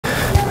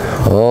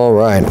All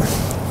right.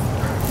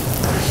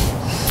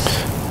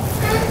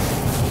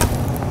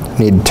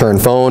 Need to turn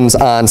phones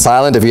on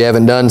silent if you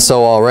haven't done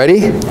so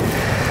already.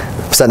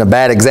 I'm setting a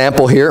bad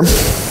example here.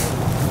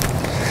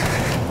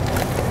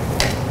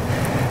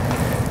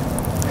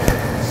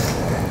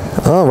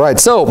 All right,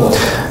 so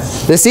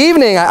this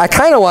evening,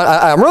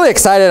 I'm really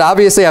excited.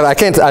 Obviously, I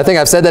think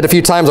I've said that a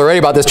few times already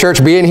about this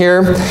church being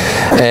here,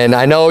 and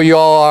I know you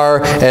all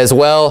are as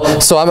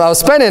well. So I was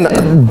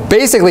spending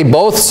basically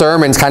both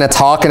sermons kind of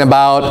talking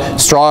about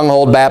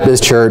Stronghold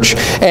Baptist Church.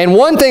 And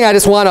one thing I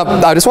just want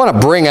to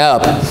bring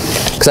up,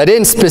 because I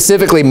didn't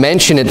specifically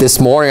mention it this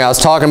morning. I was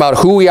talking about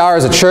who we are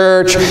as a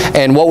church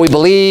and what we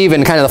believe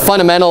and kind of the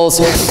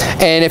fundamentals.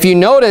 And if you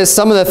notice,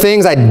 some of the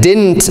things I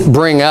didn't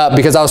bring up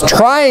because I was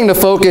trying to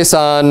focus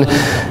on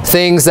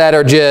things that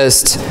are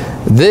just,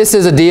 this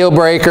is a deal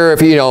breaker.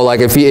 If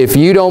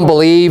you don't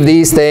believe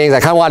these things, I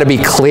kind of want to be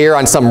clear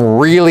on some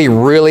really,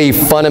 really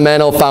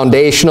fundamental,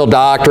 foundational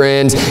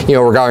doctrines,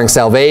 regarding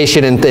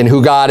salvation and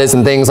who God is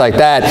and things like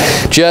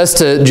that. Just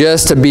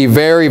to be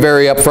very,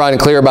 very upfront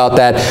and clear about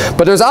that.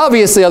 But there's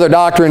obviously other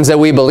doctrines that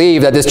we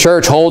believe that this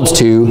church holds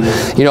to.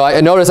 I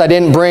notice I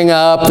didn't bring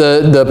up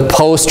the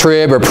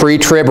post-trib or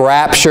pre-trib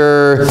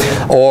rapture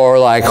or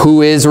like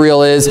who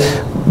Israel is.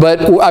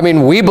 But I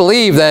mean, we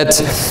believe that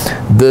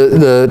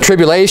the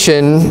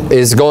tribulation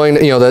is going,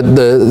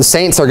 the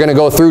saints are going to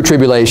go through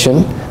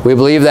tribulation. We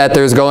believe that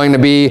there's going to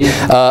be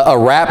a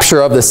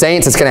rapture of the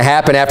saints. It's going to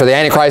happen after the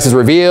Antichrist is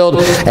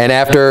revealed and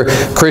after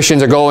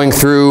Christians are going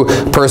through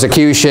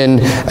persecution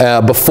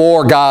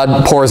before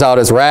God pours out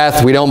his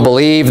wrath. We don't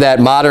believe that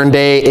modern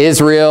day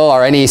Israel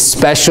are any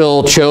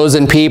special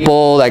chosen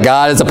people that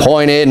God has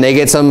appointed and they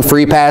get some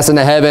free pass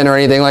into heaven or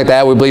anything like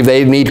that. We believe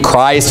they need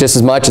Christ just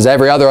as much as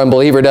every other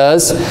unbeliever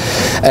does.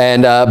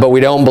 But we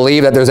don't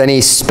believe that there's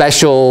any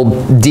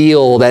special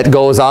deal that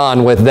goes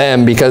on with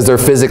them because they're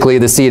physically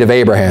the seed of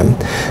Abraham.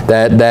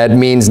 That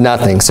means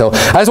nothing. So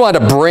I just wanted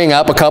to bring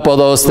up a couple of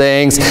those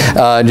things.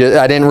 I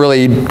didn't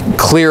really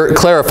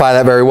clarify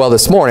that very well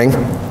this morning.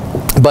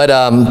 But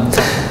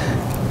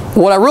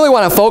what I really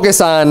want to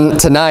focus on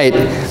tonight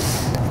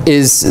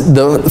is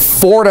the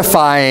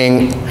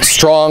fortifying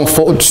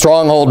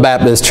Stronghold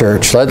Baptist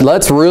Church.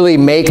 Let's really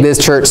make this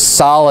church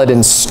solid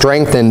and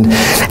strengthened.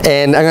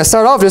 And I'm going to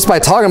start off just by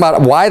talking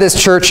about why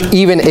this church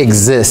even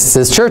exists.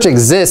 This church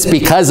exists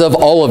because of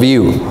all of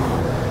you.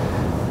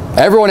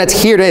 Everyone that's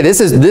here today,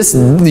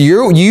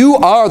 you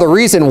are the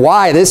reason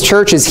why this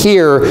church is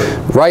here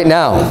right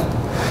now.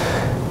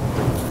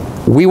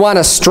 We want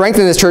to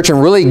strengthen this church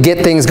and really get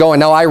things going.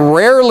 Now, I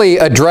rarely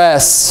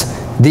address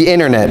the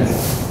internet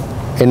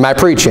in my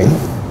preaching.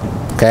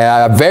 Okay,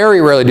 I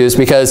very rarely do this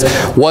because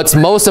what's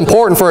most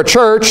important for a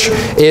church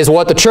is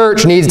what the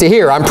church needs to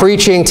hear. I'm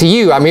preaching to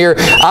you. I'm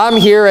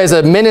here as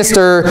a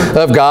minister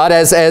of God,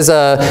 as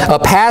a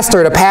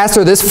pastor to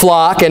pastor this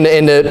flock and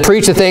to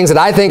preach the things that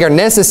I think are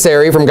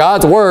necessary from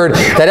God's word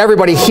that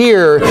everybody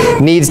here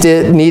needs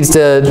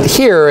to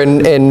hear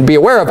and be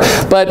aware of.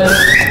 But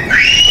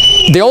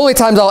the only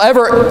times I'll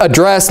ever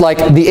address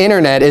like the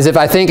internet is if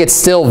I think it's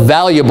still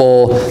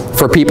valuable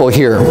for people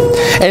here.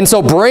 And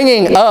so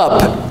bringing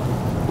up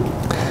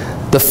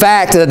the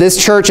fact that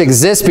this church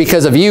exists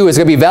because of you is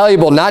going to be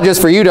valuable not just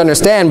for you to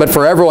understand, but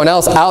for everyone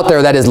else out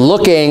there that is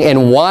looking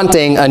and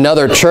wanting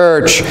another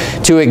church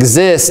to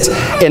exist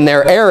in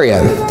their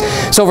area.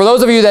 So for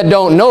those of you that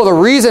don't know, the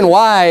reason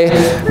why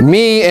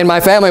me and my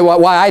family,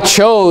 why I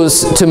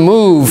chose to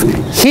move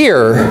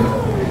here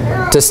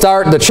to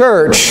start the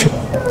church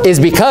is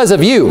because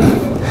of you.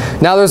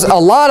 Now there's a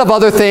lot of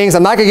other things.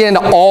 I'm not going to get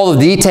into all the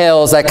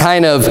details that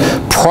kind of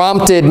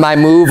prompted my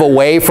move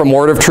away from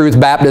Word of Truth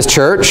Baptist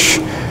Church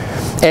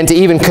and to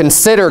even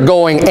consider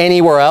going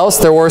anywhere else.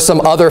 There were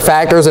some other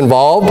factors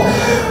involved.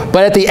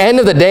 But at the end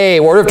of the day,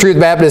 Word of Truth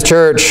Baptist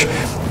Church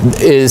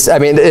is,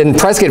 in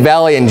Prescott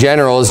Valley in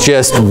general, is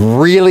just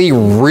really,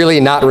 really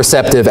not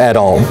receptive at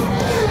all.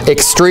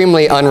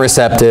 Extremely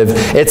unreceptive.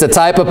 It's a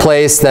type of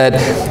place that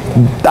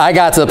I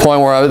got to the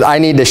point where I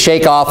need to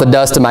shake off the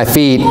dust of my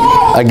feet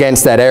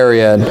against that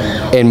area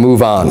and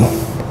move on.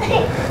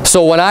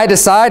 So when I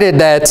decided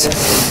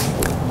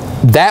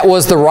that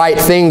was the right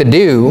thing to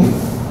do,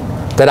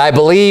 that I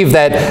believe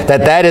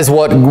that is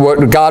what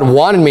God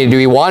wanted me to do.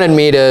 He wanted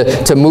me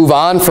to move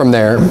on from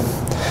there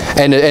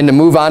and to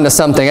move on to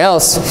something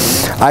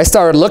else. I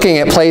started looking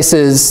at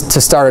places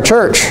to start a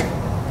church.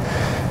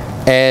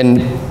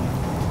 And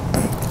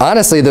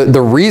honestly,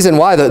 the reason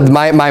why,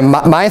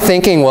 my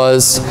thinking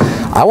was,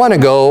 I want to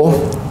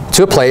go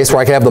to a place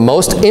where I can have the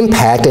most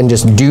impact and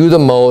just do the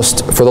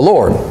most for the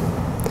Lord.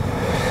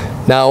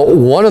 Now,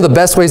 one of the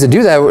best ways to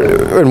do that,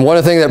 and one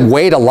of the things that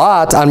weighed a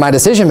lot on my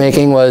decision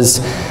making was,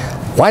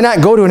 why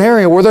not go to an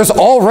area where there's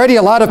already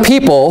a lot of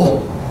people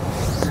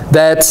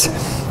that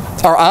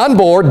are on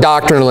board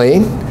doctrinally,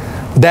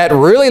 that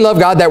really love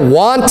God, that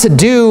want to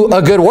do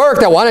a good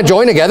work, that want to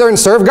join together and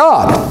serve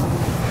God.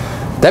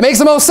 That makes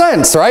the most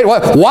sense, right?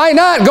 Why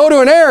not go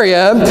to an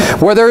area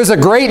where there is a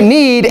great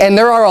need and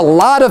there are a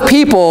lot of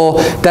people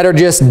that are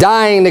just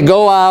dying to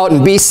go out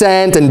and be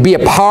sent and be a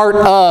part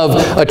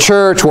of a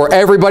church where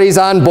everybody's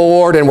on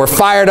board and we're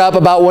fired up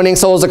about winning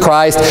souls to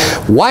Christ?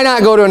 Why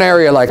not go to an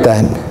area like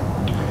that?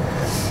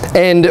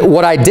 And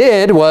what I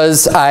did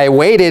was I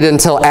waited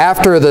until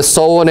after the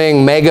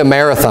Soulwinning Mega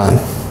Marathon,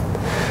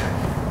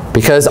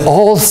 because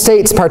all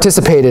states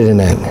participated in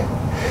it.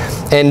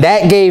 And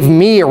that gave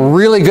me a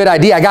really good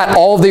idea. I got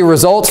all the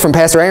results from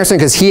Pastor Anderson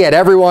because he had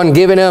everyone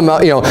giving him,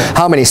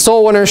 how many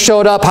soul winners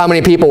showed up, how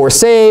many people were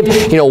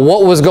saved,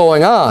 what was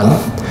going on.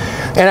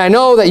 And I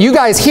know that you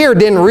guys here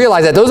didn't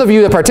realize that. Those of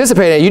you that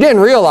participated, you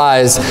didn't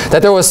realize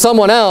that there was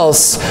someone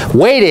else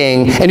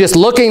waiting and just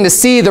looking to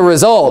see the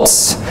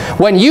results.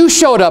 When you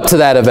showed up to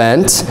that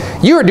event,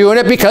 you were doing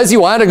it because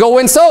you wanted to go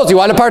win souls. You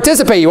wanted to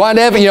participate. You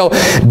wanted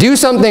to do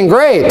something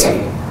great.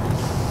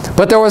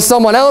 But there was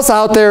someone else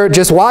out there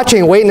just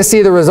watching, waiting to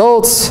see the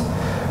results.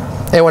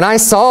 And when I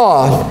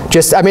saw,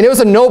 it was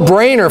a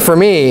no-brainer for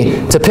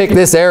me to pick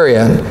this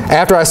area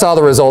after I saw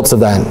the results of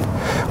that.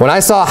 When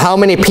I saw how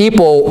many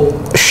people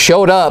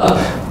showed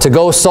up to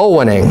go soul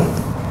winning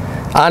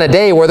on a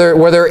day where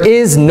there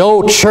is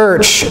no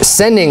church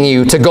sending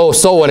you to go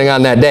soul winning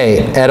on that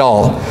day at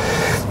all.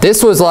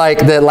 This was like,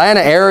 the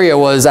Atlanta area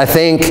was, I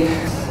think,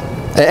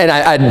 and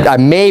I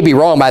may be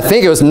wrong, but I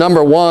think it was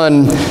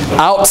 #1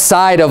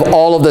 outside of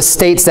all of the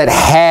states that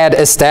had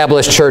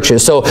established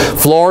churches. So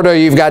Florida,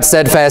 you've got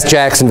Steadfast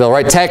Jacksonville,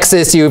 right?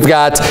 Texas, you've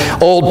got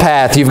Old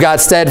Path, you've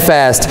got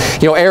Steadfast.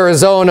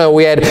 Arizona,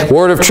 we had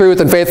Word of Truth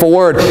and Faithful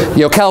Word.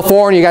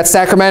 California, you got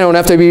Sacramento and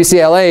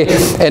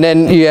FWCLA, and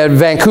then you had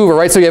Vancouver,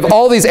 right? So you have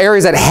all these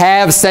areas that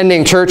have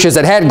sending churches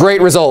that had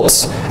great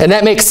results. And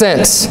that makes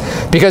sense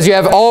because you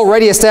have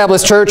already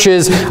established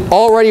churches,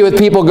 already with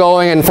people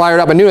going and fired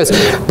up and newness.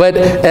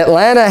 But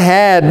Atlanta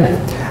had,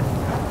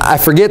 I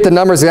forget the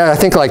numbers, I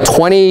think like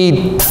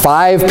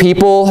 25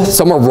 people,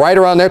 somewhere right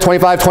around there,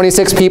 25,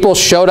 26 people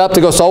showed up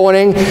to go soul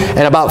winning, and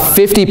about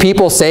 50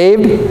 people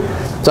saved.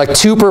 It's like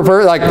 2 per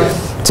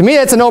person. To me,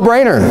 that's a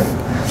no-brainer.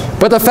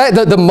 But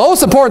the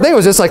most important thing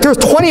was just like, there was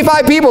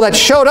 25 people that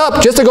showed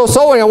up just to go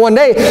soul winning on one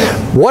day.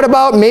 What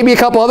about maybe a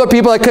couple other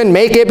people that couldn't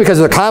make it because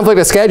of the conflict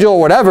of schedule or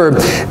whatever?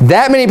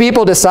 That many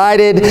people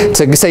decided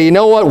to say, you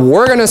know what,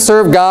 we're going to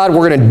serve God,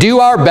 we're going to do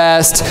our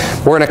best,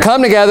 we're going to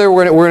come together,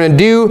 we're going to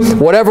do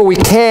whatever we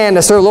can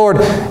to serve the Lord.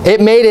 It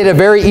made it a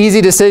very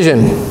easy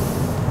decision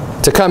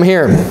to come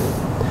here.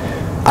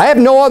 I have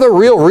no other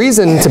real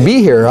reason to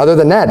be here other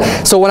than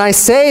that. So when I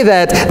say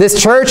that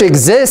this church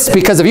exists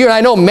because of you, and I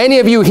know many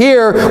of you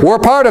here were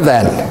part of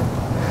that.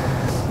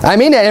 I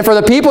mean that. And for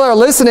the people that are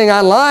listening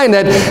online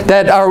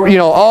that are,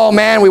 oh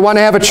man, we want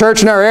to have a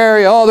church in our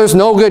area. Oh, there's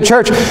no good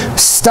church.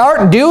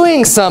 Start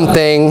doing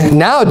something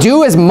now.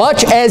 Do as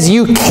much as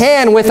you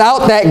can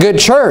without that good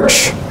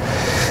church.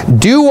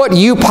 Do what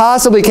you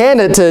possibly can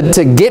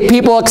to get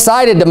people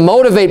excited, to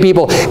motivate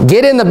people.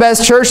 Get in the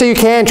best church that you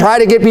can. Try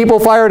to get people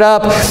fired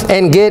up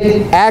and get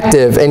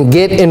active and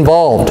get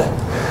involved.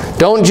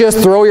 Don't just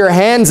throw your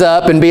hands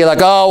up and be like,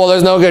 oh, well,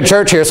 there's no good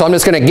church here, so I'm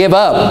just going to give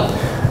up.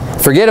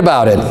 Forget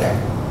about it.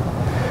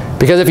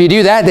 Because if you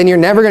do that, then you're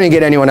never going to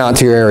get anyone out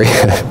to your area.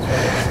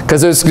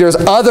 Because there's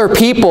other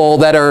people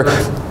that are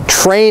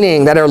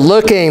training, that are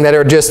looking, that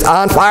are just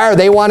on fire.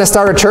 They want to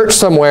start a church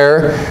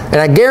somewhere. And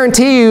I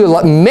guarantee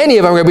you, many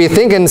of them are going to be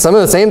thinking some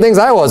of the same things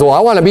I was. Well, I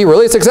want to be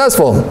really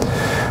successful.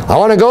 I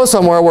want to go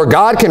somewhere where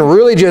God can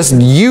really just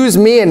use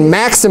me and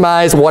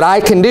maximize what I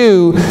can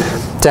do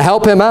to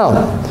help Him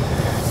out.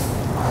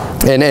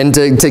 And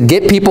to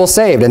get people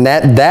saved. And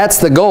that's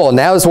the goal. And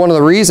that was one of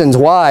the reasons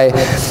why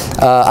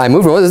I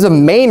moved here. Well, this is the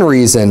main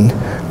reason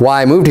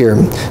why I moved here.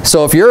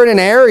 So if you're in an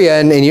area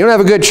and you don't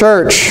have a good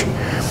church,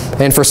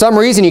 and for some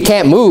reason you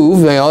can't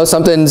move,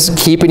 something's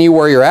keeping you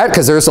where you're at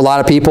because there's a lot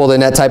of people in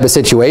that type of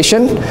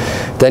situation,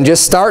 then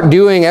just start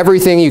doing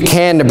everything you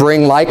can to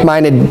bring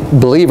like-minded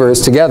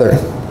believers together.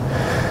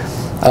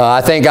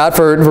 I thank God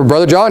for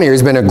Brother John here.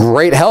 He's been a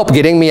great help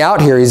getting me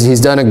out here.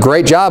 He's done a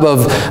great job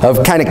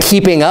of kind of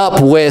keeping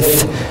up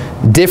with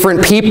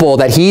different people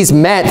that he's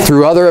met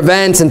through other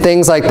events and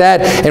things like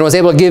that, and was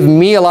able to give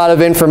me a lot of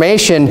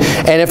information.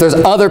 And if there's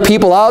other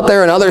people out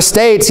there in other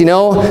states,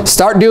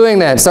 start doing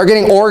that. Start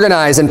getting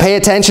organized and pay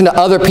attention to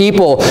other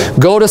people.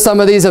 Go to some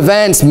of these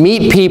events,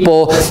 meet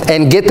people,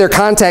 and get their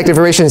contact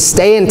information.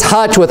 Stay in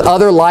touch with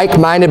other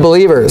like-minded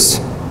believers.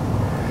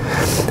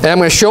 And I'm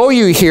going to show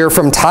you here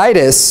from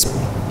Titus.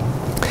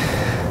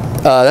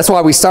 That's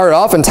why we started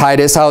off in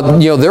Titus, how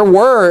there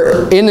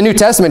were in the New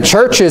Testament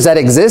churches that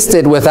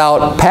existed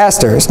without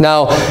pastors.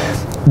 Now,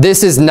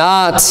 this is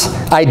not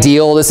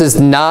ideal. This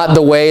is not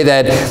the way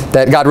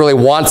that God really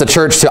wants a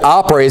church to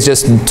operate, is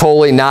just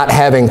totally not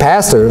having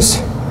pastors.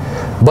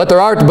 But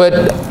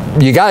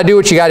you got to do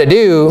what you got to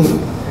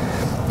do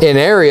in an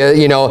area.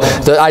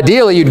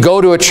 Ideally you'd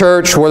go to a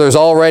church where there's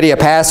already a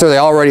pastor. They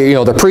already,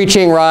 they're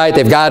preaching right.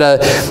 They've got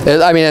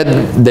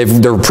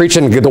they're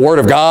preaching the Word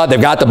of God.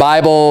 They've got the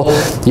Bible.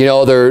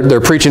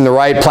 They're preaching the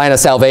right plan of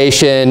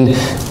salvation,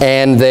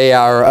 and they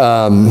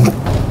are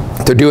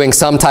they're doing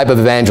some type of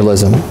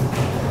evangelism.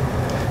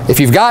 If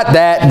you've got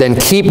that, then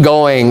keep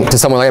going to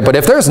somewhere like that. But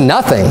if there's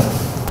nothing,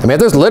 I mean, if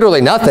there's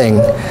literally nothing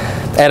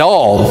at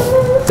all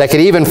that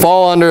could even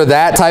fall under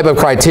that type of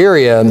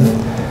criteria,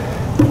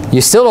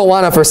 you still don't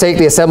want to forsake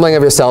the assembling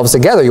of yourselves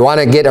together. You want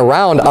to get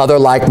around other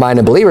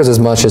like-minded believers as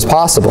much as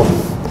possible.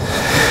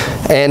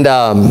 And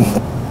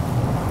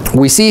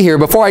we see here,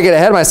 before I get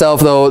ahead of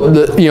myself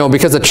though,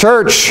 because the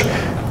church,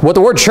 what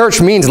the word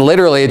church means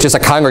literally, it's just a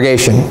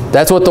congregation.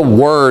 That's what the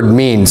word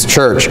means,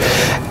 church.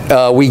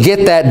 We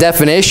get that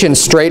definition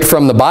straight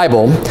from the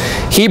Bible.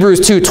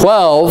 Hebrews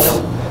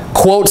 2:12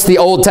 quotes the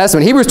Old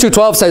Testament. Hebrews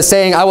 2:12 says,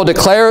 saying, I will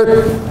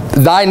declare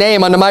thy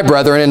name unto my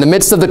brethren. In the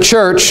midst of the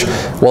church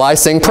will I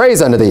sing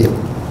praise unto thee.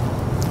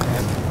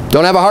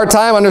 Don't have a hard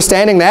time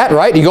understanding that,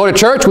 right? You go to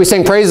church, we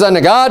sing praises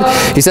unto God.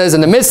 He says, in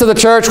the midst of the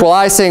church will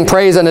I sing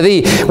praise unto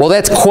thee. Well,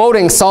 that's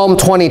quoting Psalm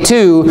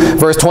 22,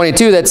 verse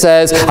 22, that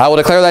says, I will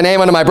declare thy name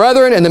unto my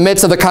brethren. In the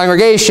midst of the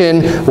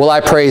congregation will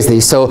I praise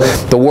thee. So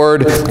the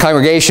word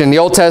congregation in the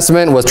Old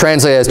Testament was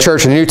translated as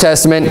church in the New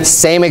Testament.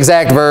 Same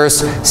exact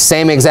verse,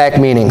 same exact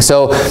meaning.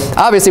 So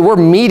obviously we're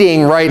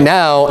meeting right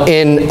now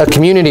in a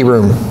community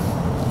room,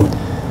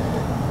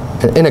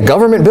 in a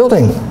government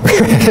building.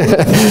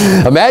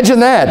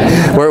 Imagine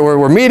that.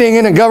 We're meeting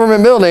in a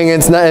government building,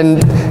 and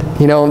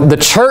the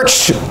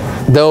church,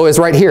 though, is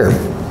right here.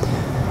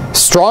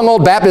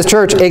 Stronghold Baptist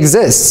Church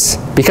exists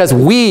because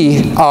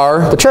we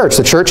are the church.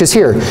 The church is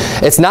here.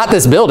 It's not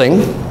this building.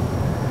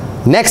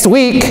 Next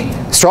week,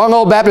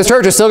 Stronghold Baptist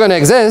Church is still going to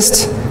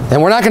exist,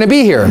 and we're not going to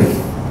be here.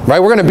 Right?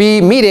 We're going to be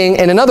meeting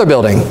in another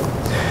building.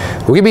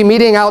 We could be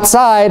meeting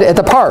outside at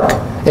the park.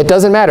 It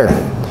doesn't matter.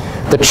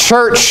 The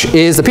church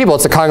is the people.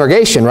 It's the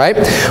congregation, right?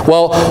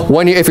 Well,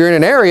 if you're in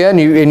an area and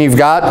you've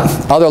got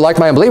other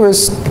like-minded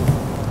believers,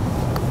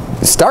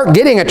 start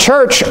getting a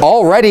church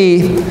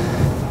already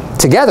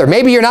together.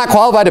 Maybe you're not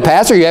qualified to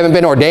pastor. You haven't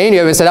been ordained.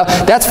 You haven't set up.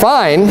 That's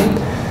fine.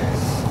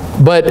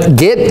 But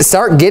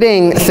start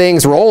getting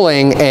things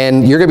rolling,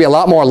 and you're going to be a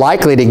lot more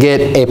likely to get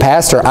a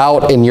pastor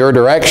out in your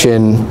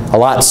direction a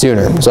lot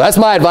sooner. So that's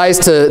my advice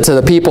to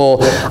the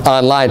people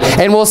online.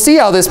 And we'll see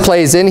how this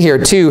plays in here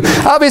too.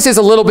 Obviously, it's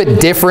a little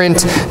bit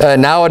different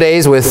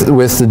nowadays with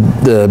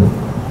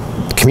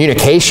the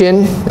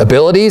communication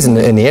abilities and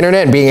the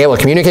internet and being able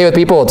to communicate with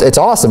people. It's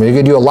awesome. You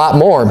can do a lot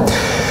more.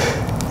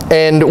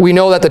 And we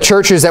know that the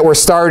churches that were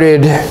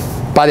started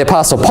by the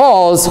Apostle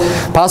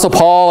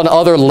Paul and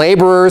other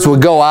laborers would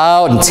go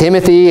out, and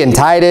Timothy and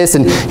Titus,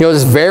 and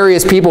there's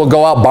various people would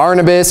go out.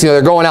 Barnabas,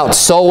 they're going out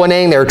soul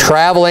winning. They're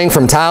traveling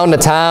from town to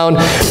town,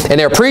 and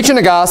they're preaching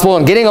the gospel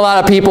and getting a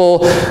lot of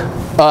people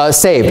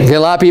saved, getting a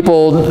lot of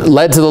people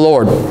led to the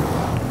Lord.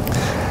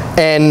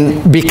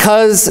 And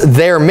because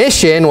their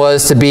mission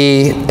was to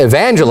be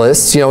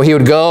evangelists, he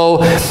would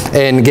go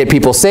and get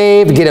people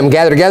saved, get them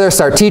gathered together,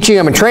 start teaching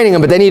them and training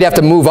them, but then he'd have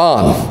to move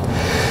on.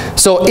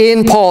 So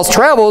in Paul's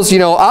travels,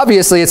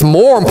 obviously it's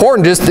more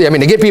important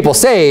to get people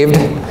saved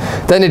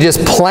than to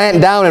just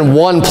plant down in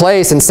one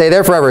place and stay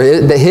there forever.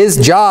 His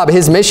job,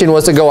 his mission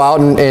was to go out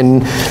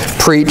and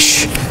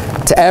preach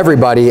to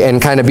everybody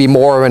and kind of be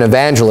more of an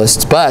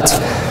evangelist. But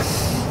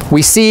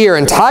we see here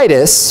in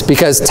Titus,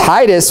 because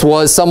Titus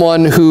was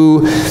someone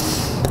who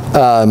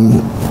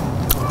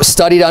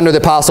studied under the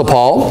Apostle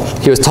Paul.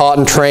 He was taught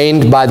and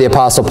trained by the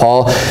Apostle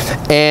Paul,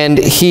 and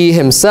he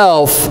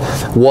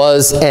himself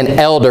was an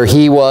elder.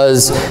 He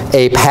was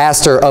a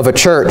pastor of a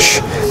church.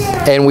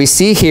 And we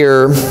see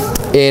here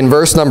in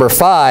verse number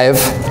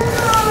 5,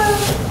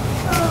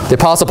 the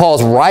Apostle Paul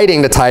is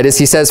writing to Titus.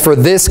 He says, for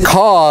this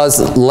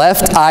cause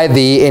left I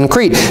thee in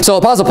Crete. So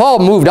Apostle Paul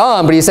moved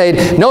on, but he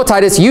said, no,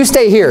 Titus, you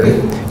stay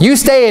here. You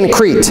stay in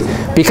Crete,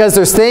 because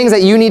there's things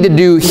that you need to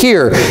do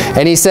here.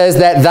 And he says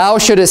that thou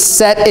shouldest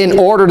set in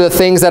order the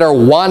things that are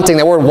wanting.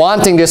 The word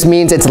wanting just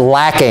means it's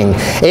lacking.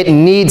 It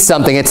needs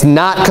something. It's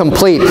not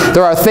complete.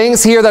 There are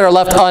things here that are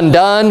left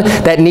undone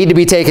that need to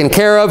be taken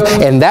care of,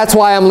 and that's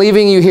why I'm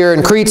leaving you here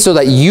in Crete, so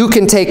that you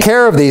can take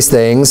care of these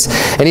things.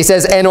 And he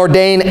says, and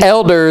ordain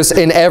elders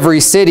in every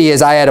city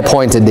as I had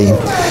appointed thee.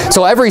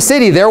 So every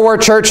city, there were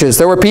churches.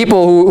 There were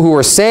people who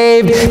were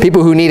saved,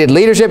 people who needed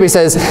leadership. He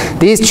says,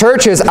 these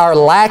churches are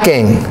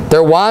lacking.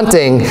 They're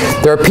wanting.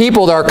 There are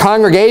people, there are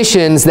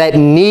congregations that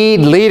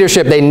need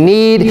leadership. They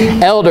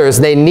need elders.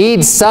 They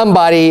need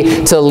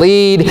somebody to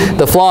lead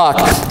the flock.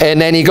 And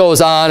then he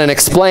goes on and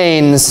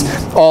explains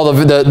all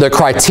of the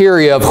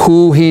criteria of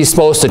who he's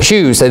supposed to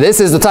choose. So this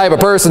is the type of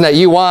person that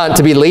you want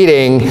to be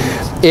leading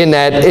in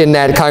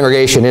that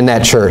congregation, in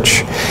that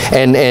church.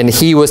 And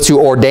he was to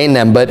ordain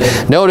them. But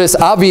notice,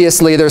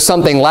 obviously, there's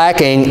something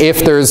lacking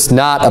if there's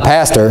not a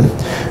pastor,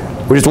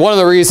 which is one of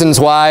the reasons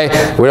why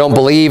we don't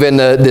believe in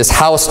this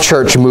house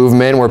church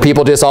movement where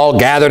people just all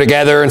gather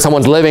together in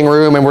someone's living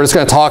room and we're just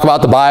going to talk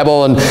about the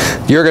Bible,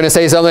 and you're going to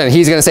say something and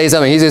he's going to say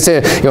something, he's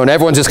going to say, and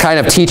everyone's just kind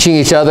of teaching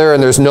each other,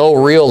 and there's no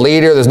real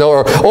leader,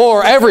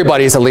 or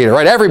everybody's a leader,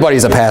 right?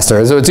 Everybody's a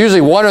pastor. So it's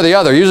usually one or the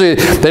other. Usually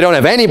they don't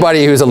have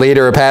anybody who's a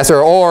leader or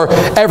pastor, or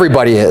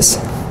everybody is.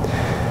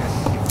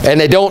 And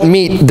they don't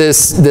meet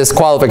this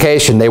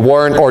qualification. They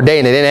weren't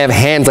ordained. They didn't have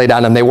hands laid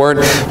on them. They weren't,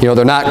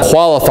 they're not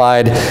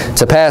qualified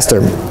to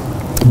pastor.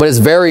 But it's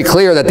very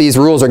clear that these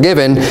rules are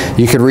given.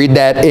 You could read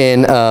that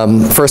in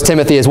 1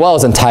 Timothy as well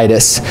as in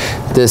Titus.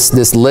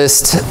 This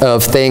list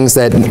of things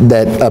that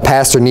a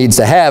pastor needs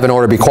to have in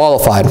order to be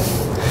qualified.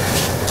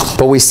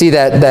 But we see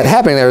that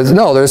happening there.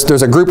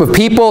 There's a group of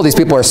people. These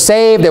people are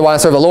saved. They want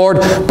to serve the Lord,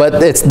 but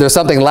there's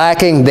something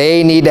lacking.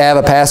 They need to have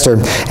a pastor.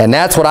 And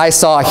that's what I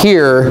saw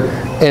here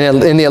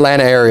in the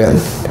Atlanta area,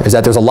 is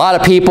that there's a lot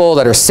of people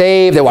that are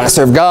saved. They want to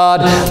serve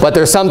God, but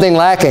there's something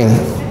lacking.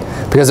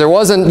 Because there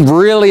wasn't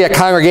really a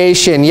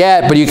congregation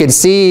yet, but you could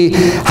see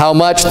how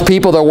much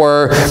people there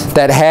were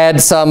that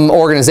had some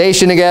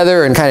organization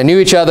together and kind of knew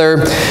each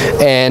other,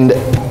 and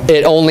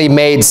it only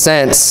made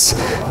sense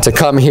to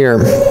come here.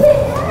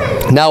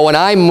 Now, when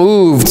I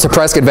moved to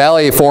Prescott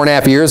Valley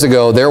 4.5 years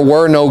ago, there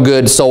were no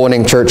good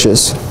soul-winning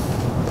churches.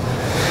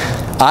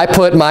 I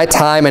put my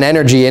time and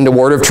energy into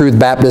Word of Truth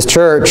Baptist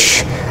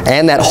Church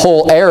and that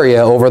whole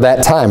area over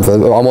that time,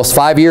 for almost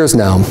 5 years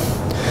now.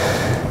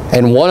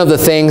 And one of the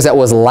things that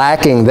was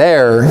lacking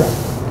there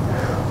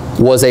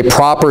was a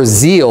proper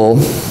zeal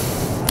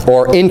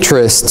or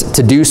interest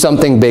to do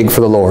something big for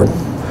the Lord.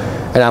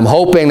 And I'm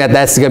hoping that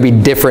that's going to be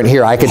different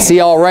here. I can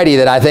see already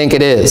that I think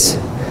it is.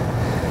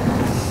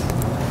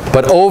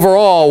 But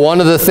overall, one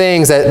of the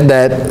things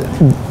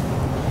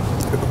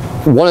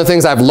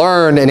I've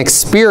learned and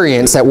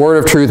experienced at Word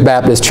of Truth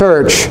Baptist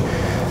Church,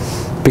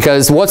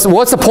 because what's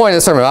the point of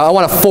the sermon? I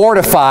want to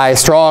fortify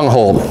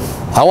Stronghold.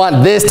 I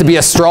want this to be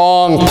a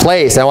strong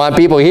place. I want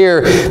people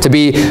here to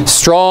be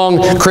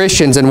strong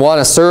Christians and want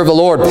to serve the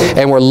Lord.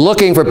 And we're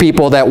looking for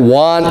people that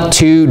want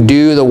to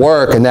do the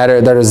work and that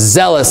are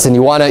zealous, and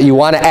you want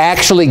to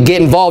actually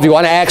get involved. You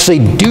want to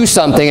actually do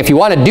something. If you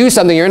want to do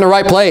something, you're in the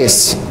right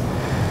place.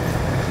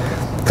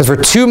 Because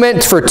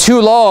for too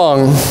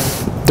long,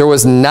 there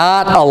was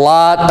not a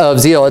lot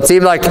of zeal. It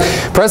seemed like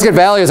Prescott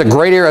Valley is a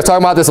great area. I was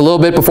talking about this a little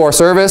bit before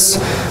service.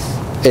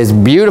 It's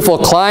beautiful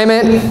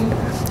climate.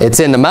 It's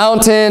in the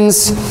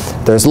mountains.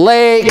 There's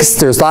lakes.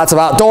 There's lots of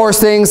outdoors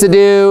things to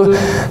do.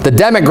 The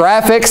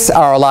demographics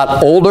are a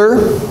lot older.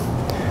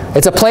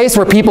 It's a place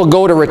where people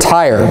go to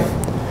retire.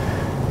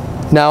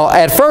 Now,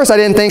 at first, I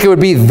didn't think it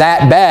would be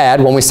that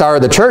bad when we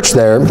started the church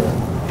there.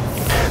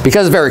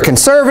 Because it's very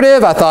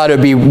conservative, I thought it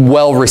would be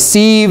well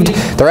received.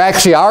 There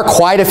actually are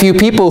quite a few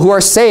people who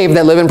are saved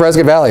that live in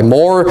Prescott Valley,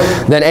 more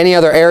than any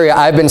other area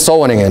I've been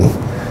soul winning in.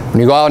 When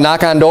you go out and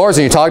knock on doors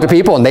and you talk to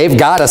people, and they've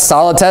got a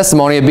solid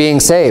testimony of being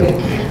saved.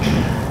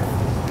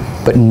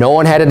 But no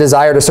one had a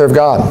desire to serve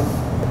God.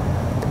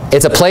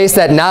 It's a place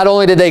that not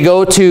only did they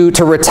go to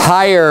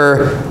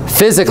retire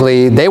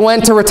physically, they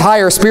went to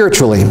retire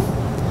spiritually.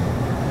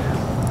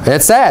 And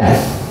it's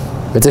sad.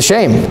 It's a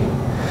shame.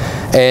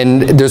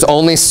 And there's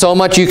only so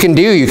much you can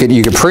do. You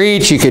could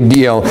preach.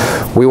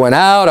 We went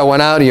out. I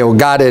went out.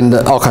 Got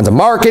into all kinds of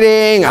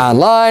marketing,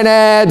 online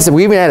ads.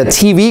 We even had a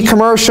TV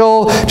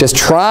commercial, just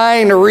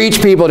trying to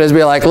reach people. Just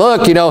be like,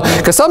 look,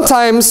 because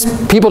sometimes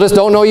people just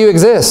don't know you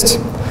exist.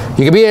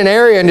 You could be in an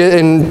area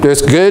and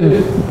there's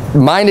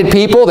good-minded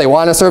people. They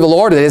want to serve the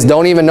Lord. They just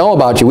don't even know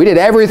about you. We did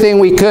everything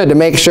we could to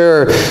make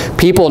sure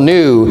people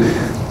knew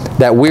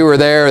that we were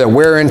there, that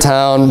we're in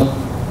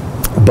town.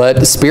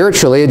 But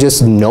spiritually,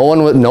 no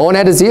one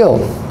had a zeal.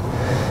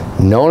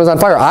 No one was on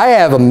fire. I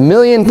have a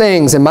million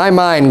things in my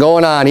mind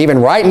going on even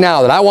right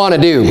now that I want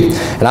to do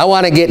and I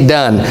want to get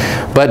done.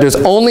 But there's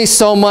only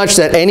so much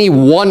that any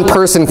one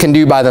person can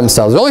do by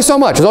themselves. There's only so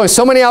much. There's only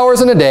so many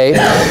hours in a day.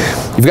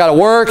 You've got to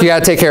work. You got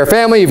to take care of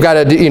family. You've got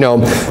to do,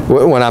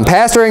 when I'm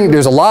pastoring,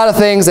 there's a lot of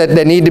things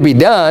that need to be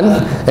done.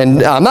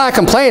 And I'm not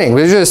complaining.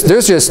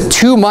 There's just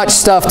too much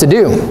stuff to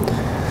do.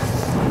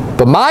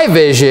 But my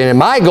vision and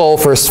my goal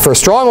for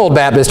Stronghold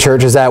Baptist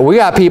Church is that we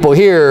got people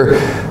here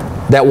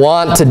that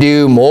want to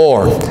do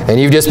more. And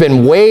you've just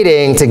been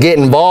waiting to get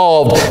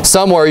involved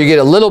somewhere. You get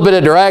a little bit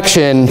of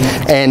direction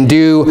and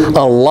do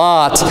a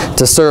lot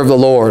to serve the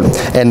Lord.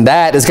 And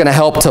that is going to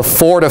help to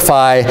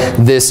fortify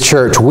this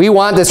church. We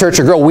want this church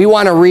to grow. We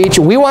want to reach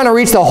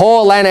the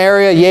whole Atlanta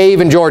area, yea,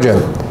 even Georgia.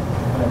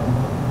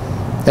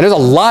 And there's a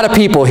lot of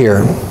people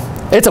here.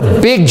 It's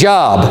a big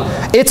job.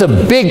 It's a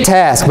big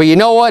task. But you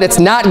know what? It's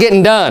not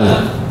getting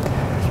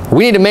done.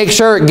 We need to make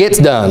sure it gets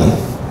done.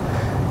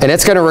 And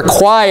it's going to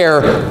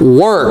require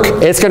work.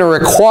 It's going to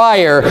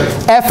require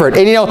effort.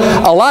 And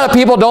a lot of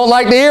people don't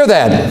like to hear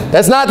that.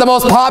 That's not the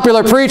most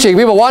popular preaching.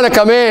 People want to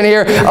come in and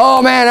hear,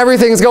 oh man,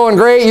 everything's going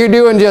great. You're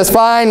doing just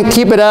fine.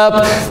 Keep it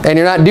up. And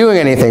you're not doing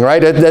anything,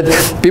 right?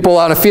 People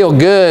want to feel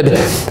good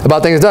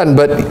about things done.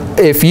 But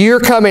if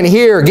you're coming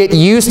here, get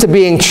used to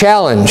being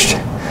challenged.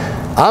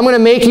 I'm going to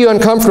make you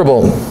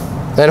uncomfortable.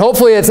 And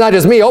hopefully it's not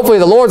just me. Hopefully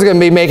the Lord's going to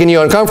be making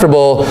you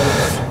uncomfortable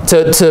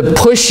to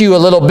push you a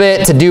little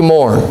bit to do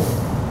more.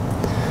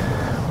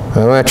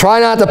 I'm going to try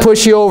not to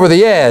push you over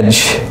the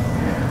edge.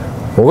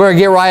 We're going to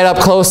get right up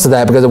close to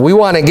that, because if we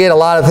want to get a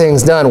lot of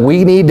things done,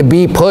 we need to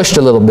be pushed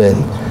a little bit.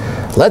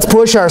 Let's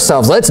push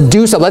ourselves. Let's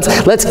do something.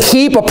 Let's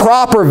keep a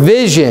proper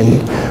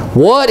vision.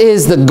 What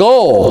is the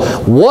goal?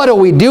 What are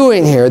we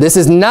doing here? This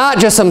is not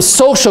just some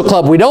social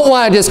club. We don't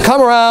want to just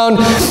come around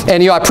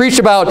and, I preached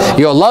about,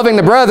 loving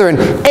the brethren.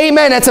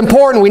 Amen, that's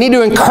important. We need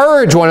to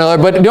encourage one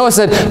another, but I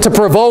said to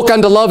provoke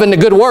unto love and to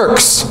good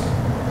works.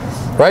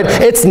 Right?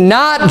 It's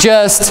not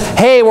just,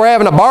 hey, we're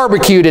having a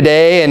barbecue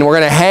today and we're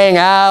going to hang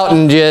out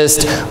and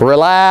just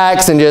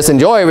relax and just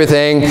enjoy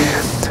everything.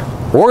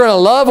 We're going to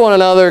love one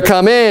another,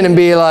 come in and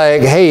be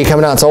like, hey, you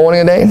coming out soul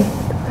winning today?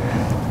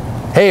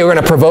 Hey, we're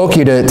going to provoke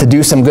you to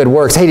do some good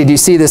works. Hey, did you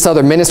see this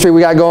other ministry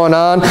we got going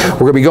on? We're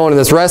going to be going to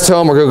this rest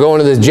home. We're going to go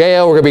into this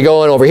jail. We're going to be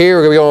going over here.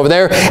 We're going to be going over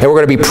there. And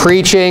we're going to be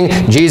preaching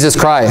Jesus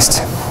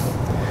Christ.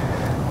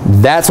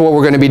 That's what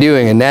we're going to be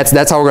doing. And that's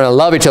how we're going to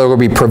love each other. We're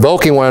going to be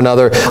provoking one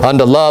another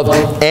unto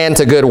love and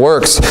to good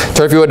works.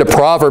 Turn, if you would, to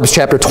Proverbs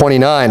chapter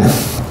 29.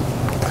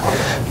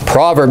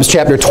 Proverbs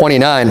chapter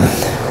 29.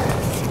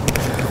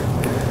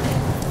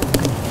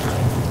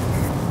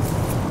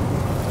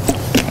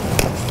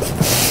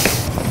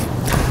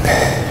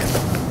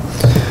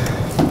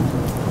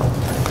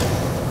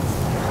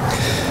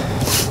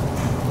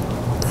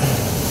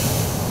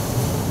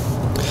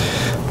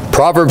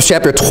 Proverbs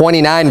chapter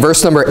 29,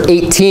 verse number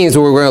 18 is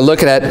what we're going to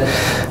look at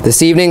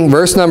this evening.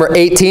 Verse number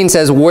 18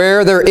 says,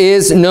 where there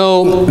is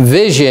no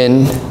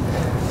vision,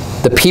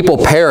 the people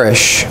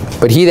perish,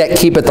 but he that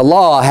keepeth the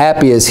law,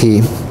 happy is he.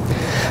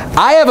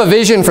 I have a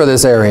vision for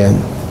this area.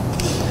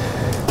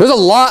 There's a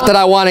lot that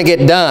I want to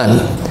get done,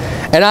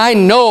 and I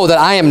know that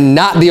I am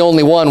not the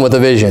only one with a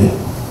vision.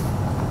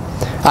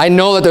 I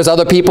know that there's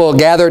other people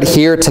gathered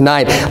here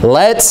tonight.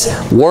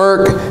 Let's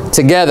work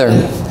together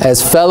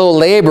as fellow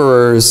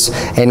laborers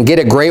and get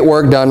a great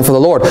work done for the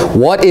Lord.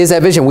 What is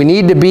that vision? We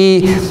need to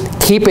be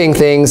keeping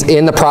things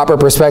in the proper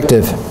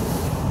perspective.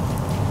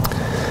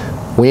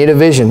 We need a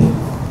vision.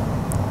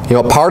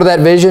 Part of that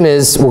vision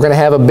is we're going to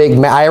have a big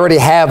map. I already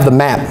have the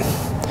map.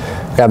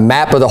 We've got a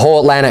map of the whole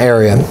Atlanta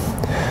area.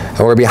 And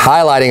we're going to be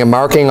highlighting and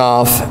marking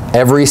off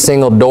every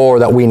single door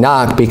that we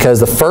knock, because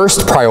the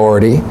first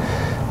priority,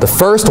 the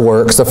first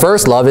works, the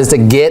first love is to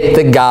get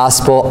the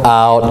gospel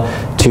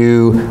out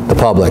to the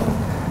public.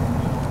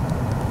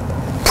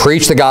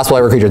 Preach the gospel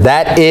to every creature.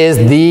 That is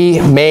the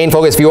main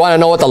focus. If you want to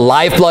know what the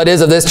lifeblood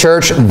is of this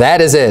church, that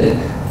is it.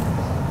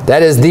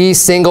 That is the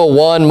single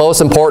one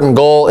most important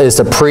goal, is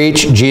to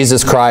preach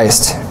Jesus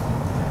Christ.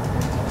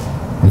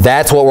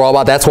 That's what we're all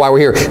about. That's why we're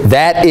here.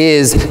 That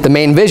is the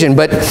main vision.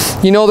 But,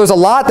 there's a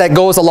lot that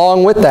goes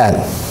along with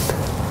that.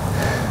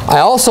 I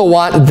also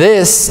want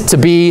this to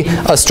be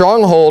a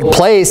stronghold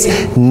place,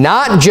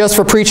 not just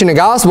for preaching the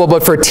gospel,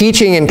 but for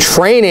teaching and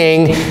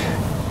training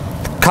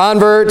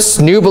converts,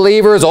 new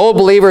believers, old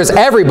believers,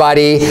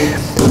 everybody,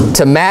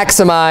 to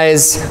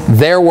maximize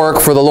their work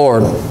for the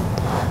Lord.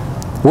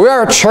 We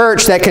are a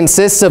church that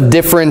consists of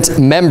different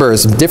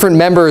members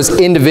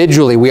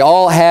individually. We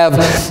all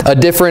have a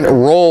different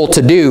role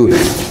to do.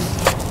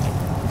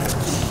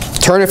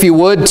 Turn, if you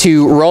would,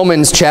 to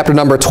Romans chapter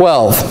number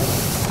 12.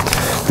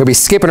 I'll be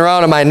skipping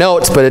around in my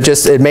notes, but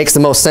it makes the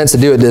most sense to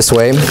do it this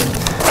way.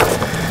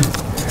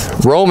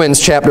 Romans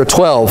chapter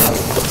 12.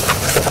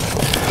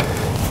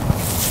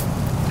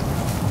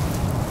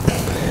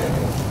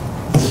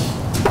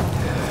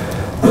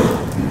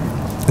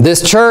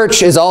 This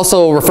church is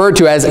also referred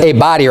to as a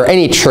body, or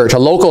any church, a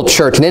local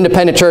church, an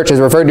independent church is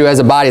referred to as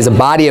a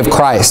body of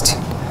Christ.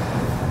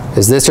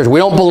 Is this church. We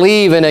don't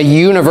believe in a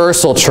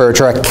universal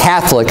church or a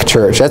Catholic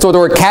church. That's what the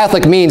word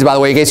Catholic means, by the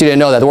way, in case you didn't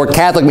know that. The word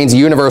Catholic means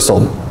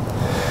universal.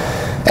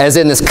 As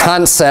in this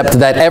concept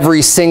that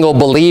every single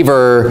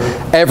believer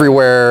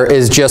everywhere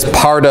is just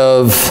part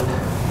of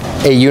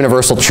a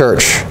universal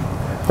church.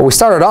 But we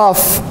started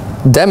off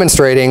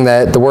demonstrating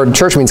that the word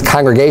church means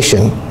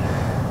congregation.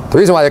 The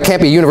reason why there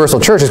can't be a universal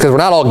church is because we're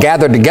not all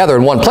gathered together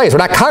in one place. We're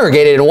not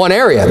congregated in one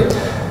area.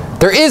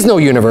 There is no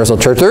universal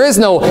church. There is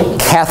no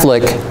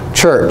Catholic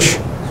church.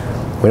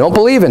 We don't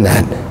believe in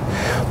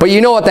that. But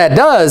you know what that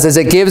does is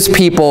it gives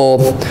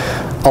people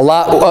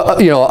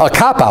a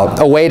cop-out,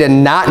 a way to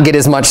not get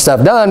as much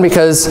stuff done,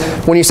 because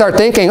when you start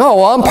thinking, oh,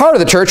 well, I'm part of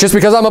the church just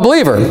because I'm a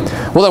believer.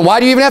 Well, then why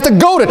do you even have to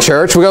go to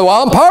church? We go,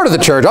 well, I'm part of the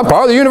church. I'm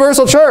part of the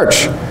universal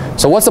church.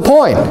 So what's the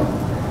point?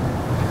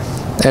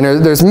 And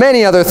there's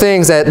many other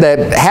things that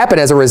happen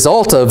as a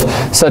result of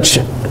such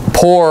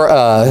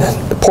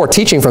poor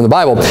teaching from the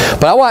Bible.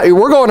 But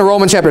we're going to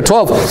Romans chapter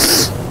 12.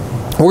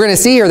 We're going to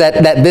see here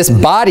that this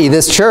body,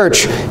 this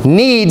church,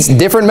 needs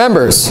different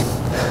members.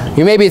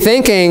 You may be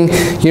thinking,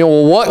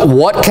 well,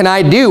 what can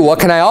I do? What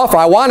can I offer?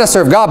 I want to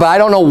serve God, but I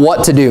don't know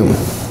what to do.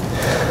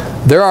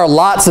 There are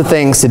lots of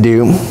things to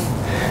do.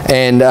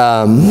 And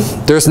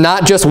there's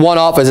not just one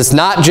office. It's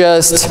not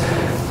just,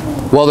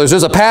 well, there's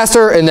just a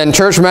pastor and then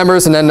church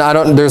members, and then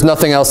there's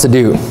nothing else to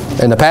do.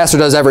 And the pastor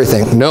does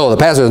everything. No, the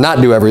pastor does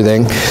not do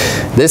everything.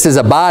 This is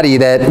a body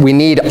that we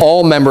need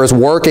all members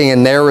working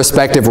in their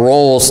respective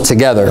roles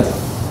together.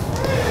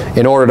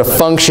 in order to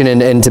function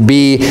and to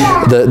be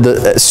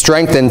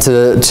strengthened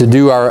to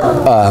do our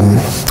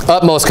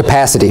utmost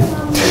capacity.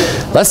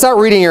 Let's start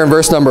reading here in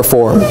verse number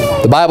 4.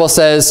 The Bible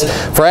says,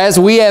 "For as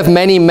we have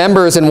many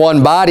members in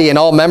one body, and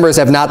all members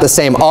have not the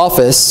same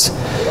office,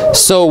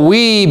 so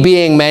we,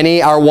 being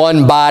many, are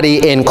one body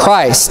in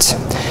Christ,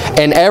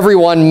 and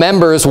everyone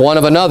members one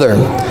of another.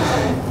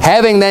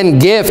 Having then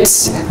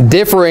gifts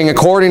differing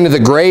according to the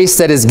grace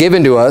that is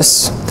given to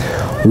us,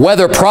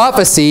 whether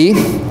prophecy,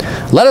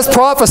 let us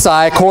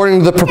prophesy according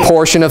to the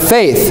proportion of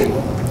faith.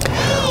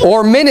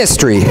 Or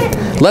ministry,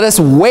 let us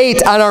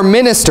wait on our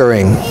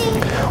ministering.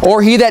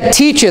 Or he that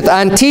teacheth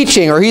on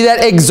teaching, or he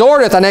that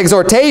exhorteth on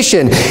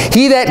exhortation.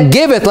 He that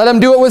giveth, let him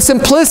do it with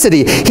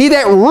simplicity. He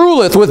that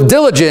ruleth with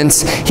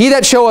diligence. He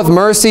that showeth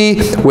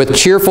mercy with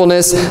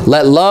cheerfulness.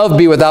 Let love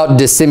be without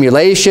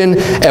dissimulation.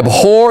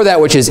 Abhor that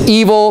which is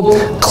evil.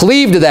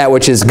 Cleave to that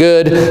which is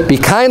good. Be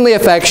kindly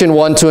affectioned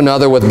one to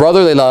another with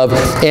brotherly love,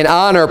 in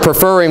honor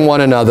preferring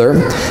one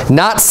another.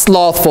 Not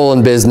slothful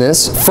in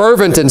business,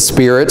 fervent in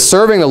spirit,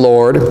 serving the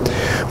Lord,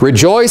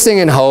 rejoicing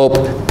in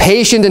hope,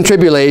 patient in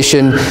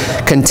tribulation,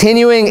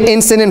 continuing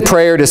instant in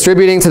prayer,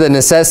 distributing to the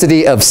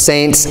necessity of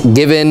saints,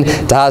 given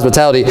to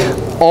hospitality."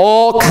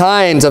 All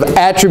kinds of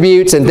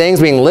attributes and things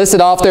being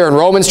listed off there in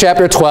Romans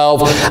chapter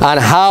 12 on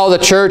how the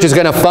church is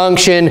going to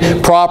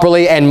function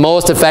properly and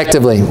most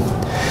effectively.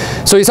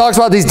 So he talks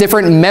about these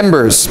different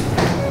members,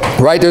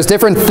 right? There's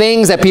different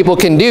things that people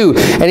can do.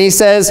 And he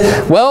says,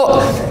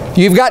 well,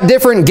 you've got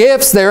different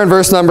gifts there in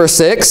verse number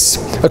 6,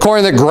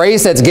 according to the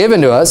grace that's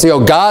given to us. You know,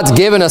 God's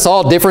given us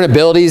all different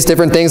abilities,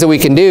 different things that we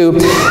can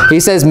do. He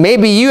says,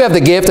 maybe you have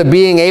the gift of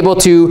being able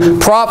to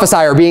prophesy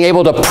or being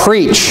able to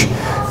preach.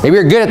 Maybe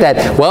you're good at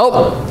that.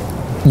 Well,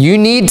 you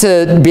need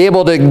to be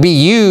able to be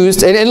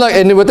used. And look,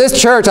 and with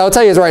this church, I'll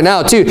tell you this right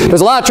now, too.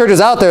 There's a lot of churches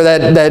out there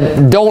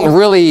that don't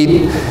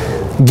really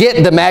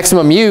get the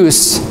maximum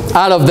use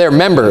out of their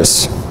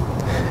members.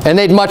 And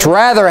they'd much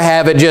rather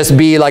have it just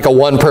be like a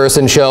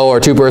one-person show or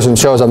two-person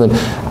show or something.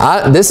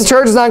 This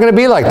church is not going to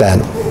be like that.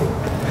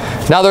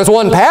 Now, there's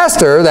one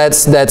pastor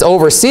that's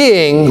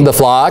overseeing the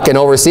flock and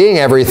overseeing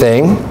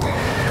everything.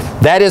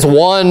 That is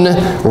one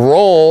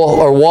role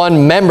or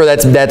one member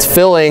that's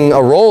filling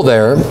a role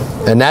there.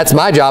 And that's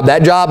my job.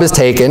 That job is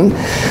taken.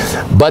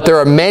 But there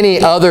are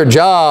many other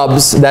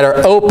jobs that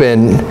are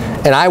open,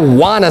 and I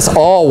want us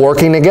all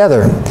working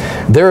together.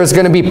 There is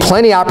going to be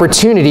plenty of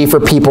opportunity for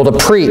people to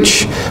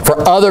preach,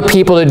 for other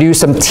people to do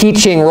some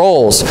teaching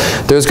roles.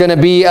 There's going to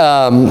be,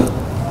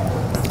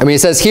 it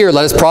says here,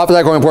 let us prophesy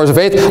according to the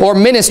proportion of faith, or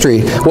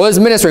ministry. What is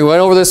ministry? We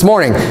went over this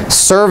morning.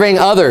 Serving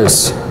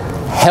others,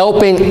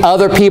 helping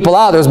other people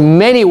out. There's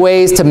many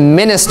ways to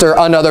minister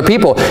on other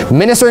people.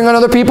 Ministering on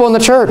other people in the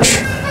church.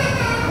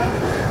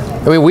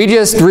 I mean, we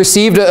just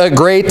received a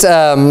great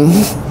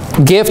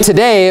gift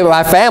today,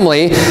 my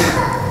family.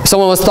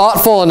 Someone was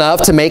thoughtful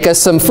enough to make us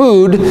some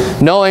food,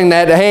 knowing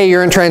that, hey,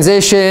 you're in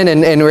transition,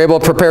 and we're able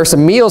to prepare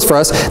some meals for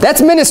us.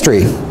 That's ministry.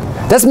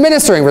 That's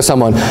ministering for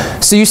someone.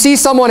 So you see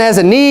someone has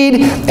a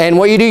need, and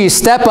what you do, you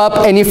step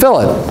up and you fill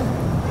it.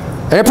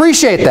 And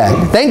appreciate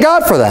that. Thank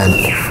God for that.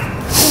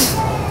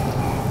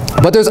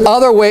 But there's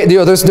other ways,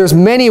 there's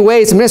many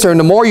ways to minister, and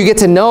the more you get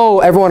to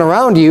know everyone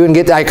around you, and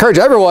I encourage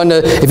everyone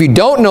to, if you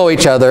don't know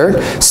each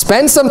other,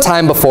 spend some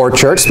time before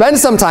church, spend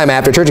some time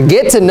after church,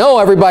 get to know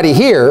everybody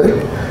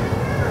here,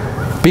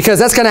 because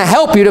that's going to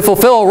help you to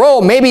fulfill a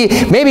role. Maybe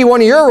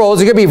one of your roles,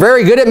 you're going to be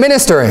very good at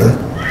ministering,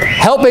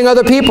 helping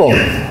other people.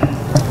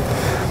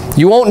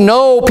 You won't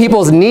know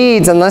people's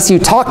needs unless you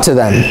talk to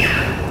them.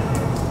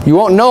 You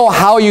won't know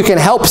how you can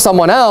help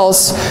someone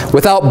else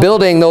without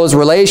building those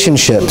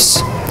relationships.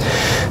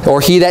 Or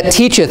he that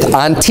teacheth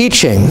on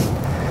teaching.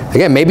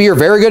 Again, maybe you're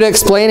very good at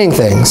explaining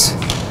things.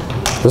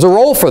 There's a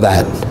role for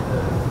that.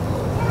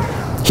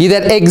 He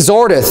that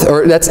exhorteth,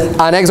 or that's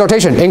on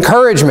exhortation,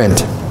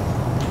 encouragement.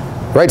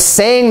 Right?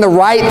 Saying the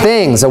right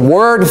things, a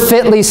word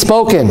fitly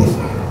spoken.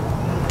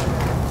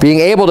 Being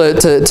able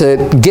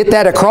to get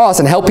that across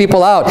and help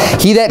people out.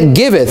 He that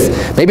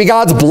giveth, maybe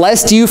God's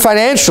blessed you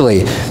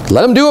financially.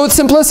 Let him do it with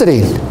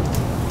simplicity.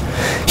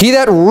 He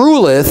that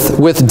ruleth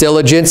with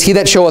diligence, he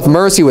that showeth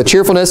mercy with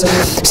cheerfulness,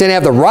 saying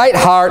have the right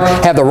heart,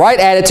 have the right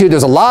attitude.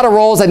 There's a lot of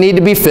roles that need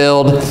to be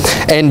filled,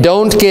 and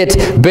don't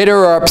get bitter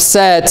or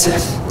upset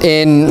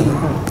in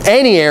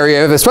any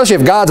area, especially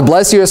if God's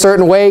blessed you a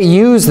certain way.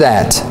 Use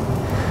that.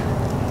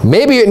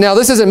 Maybe, now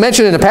this isn't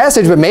mentioned in the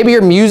passage, but maybe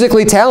you're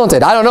musically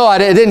talented. I don't know,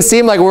 it didn't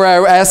seem like where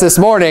I asked this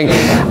morning.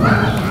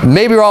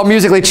 Maybe we're all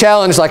musically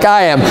challenged like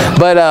I am,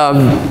 but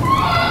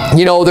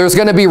you know, there's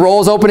going to be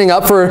roles opening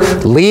up for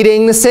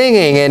leading the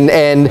singing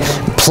and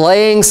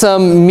playing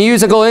some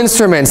musical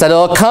instruments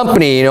that'll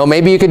accompany. You know,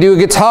 maybe you could do a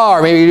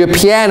guitar, maybe you do a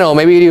piano,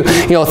 maybe you do,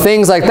 you know,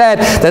 things like that.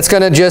 That's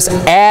going to just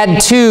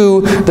add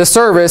to the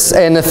service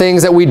and the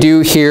things that we do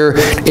here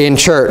in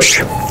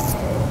church.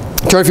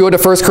 Turn, if you would,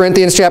 to 1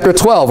 Corinthians chapter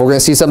 12. We're going to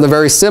see something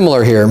very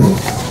similar here.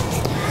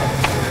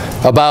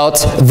 about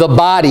the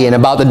body and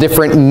about the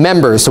different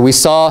members. So we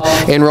saw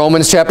in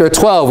Romans chapter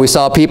 12, we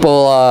saw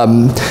people,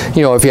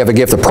 if you have a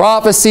gift of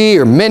prophecy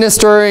or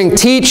ministering,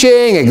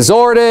 teaching,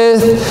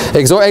 exhortation,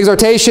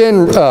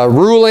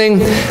 ruling,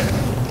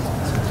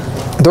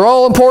 they're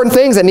all important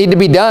things that need to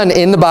be done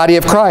in the body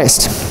of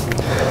Christ.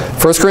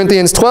 1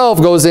 Corinthians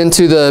 12 goes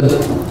into the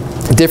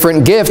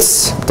different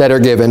gifts that are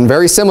given,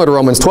 very similar to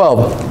Romans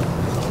 12.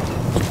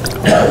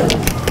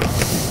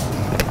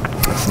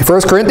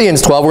 1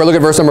 Corinthians 12, we're going to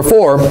look at verse number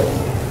 4.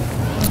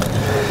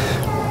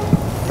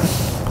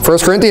 1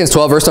 Corinthians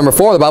 12, verse number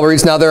 4, the Bible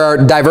reads, "Now there are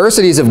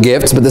diversities of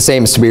gifts, but the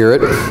same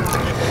Spirit.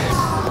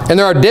 And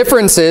there are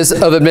differences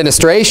of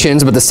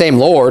administrations, but the same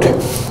Lord.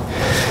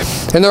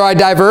 And there are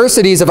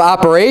diversities of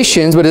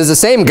operations, but it is the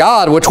same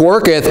God which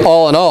worketh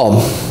all in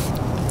all.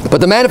 But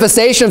the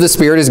manifestation of the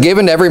Spirit is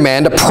given to every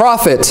man to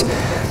profit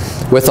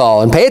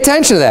withal." And pay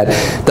attention to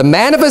that. The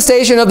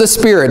manifestation of the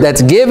Spirit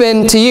that's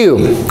given to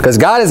you, because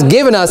God has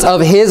given us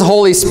of His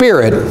Holy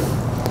Spirit,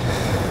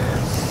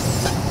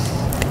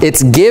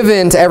 it's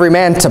given to every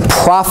man to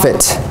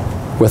profit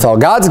withal.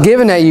 God's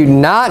given to you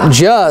not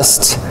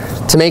just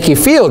to make you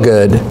feel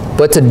good,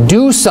 but to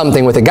do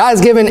something with it.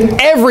 God's given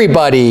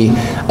everybody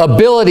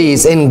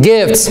abilities and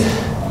gifts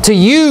to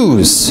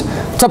use,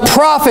 to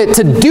profit,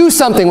 to do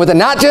something with it,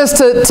 not just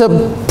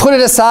to put it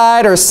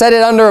aside or set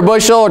it under a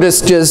bushel or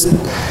just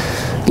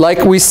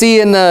like we see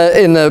in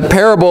the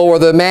parable where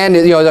the man,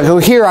 like, "Oh,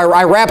 here,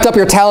 I wrapped up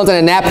your talent in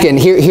a napkin.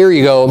 Here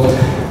you go.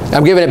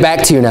 I'm giving it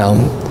back to you now."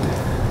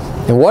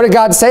 And what did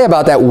God say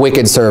about that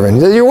wicked servant?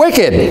 He said, "You're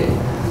wicked.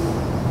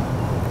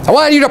 I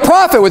wanted you to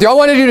profit with you. I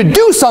wanted you to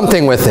do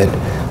something with it."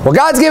 Well,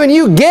 God's given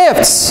you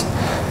gifts.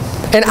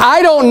 And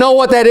I don't know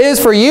what that is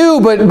for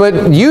you,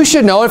 but you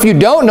should know. If you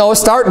don't know,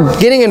 start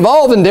getting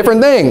involved in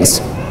different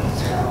things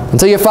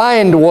until you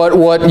find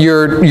what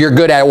you're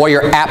good at, what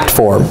you're apt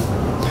for.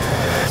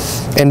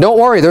 And don't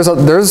worry, there's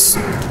as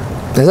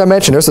I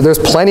mentioned, there's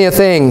plenty of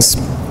things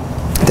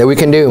that we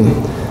can do.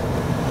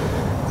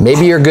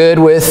 Maybe you're good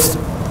with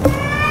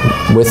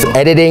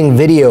editing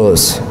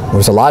videos.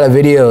 There's a lot of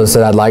videos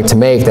that I'd like to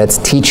make that's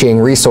teaching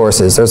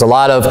resources. There's a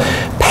lot of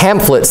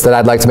pamphlets that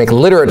I'd like to make,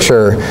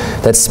 literature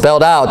that's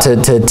spelled out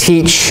to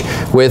teach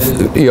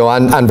with,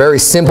 on very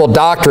simple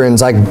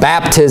doctrines like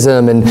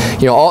baptism and,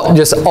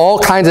 just all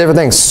kinds of different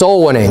things.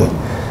 Soul winning.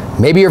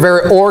 Maybe you're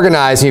very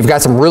organized and you've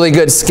got some really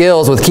good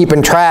skills with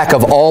keeping track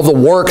of all the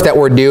work that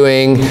we're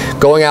doing,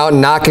 going out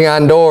and knocking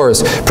on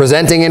doors,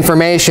 presenting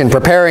information,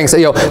 preparing. So,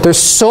 there's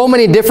so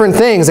many different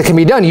things that can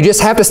be done. You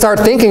just have to start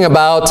thinking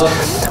about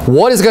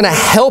what is going to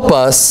help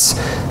us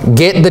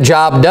get the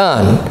job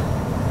done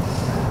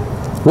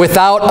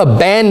without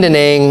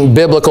abandoning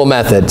biblical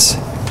methods.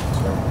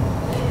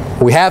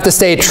 We have to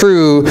stay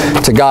true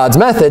to God's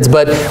methods,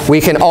 but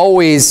we can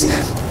always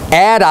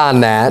add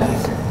on that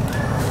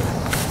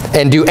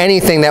and do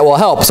anything that will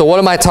help. So what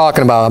am I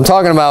talking about? I'm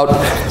talking about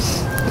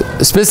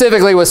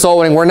specifically with soul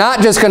winning. We're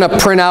not just going to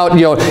print out,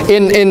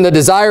 in the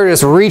desire to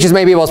just reach as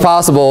many people as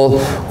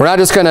possible, we're not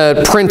just going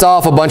to print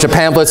off a bunch of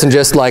pamphlets and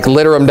just like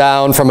litter them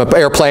down from an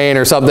airplane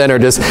or something, or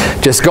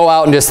just go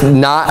out and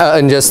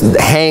just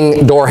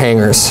hang door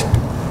hangers,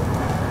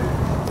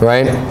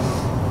 right?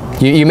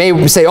 You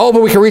may say, "Oh,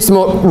 but we can reach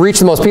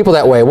the most people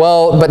that way."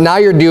 Well, but now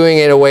you're doing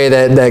it in a way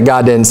that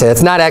God didn't say.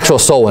 It's not actual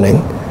soul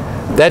winning.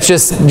 That's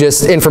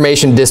just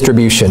information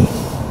distribution.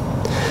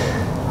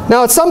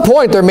 Now, at some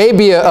point, there may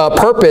be a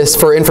purpose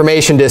for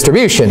information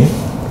distribution,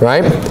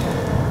 right?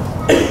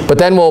 But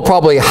then we'll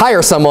probably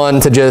hire someone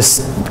to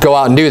just go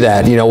out and do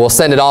that. We'll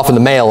send it off in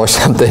the mail or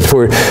something.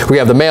 We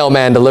have the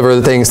mailman deliver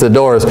the things to the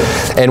doors,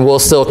 and we'll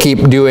still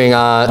keep doing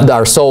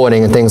our soul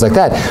winning and things like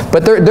that.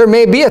 But there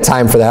may be a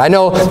time for that. I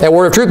know at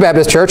Word of Truth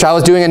Baptist Church, I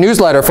was doing a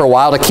newsletter for a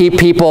while to keep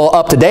people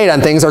up to date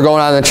on things that are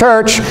going on in the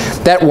church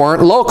that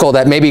weren't local,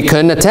 that maybe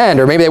couldn't attend,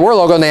 or maybe they were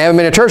local and they haven't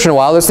been to church in a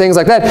while. There's things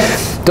like that.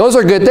 Those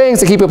are good things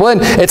to keep people in.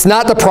 It's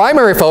not the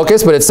primary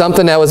focus, but it's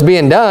something that was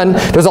being done.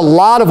 There's a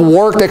lot of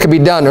work that could be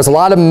done. There's a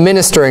lot of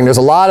ministering. There's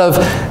a lot of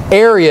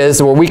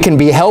areas where we can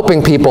be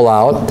helping people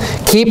out,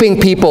 keeping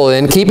people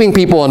in, keeping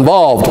people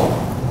involved.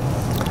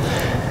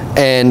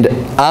 And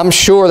I'm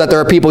sure that there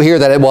are people here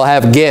that will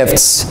have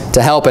gifts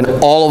to help in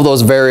all of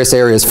those various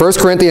areas. 1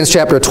 Corinthians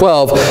chapter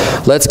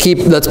 12, let's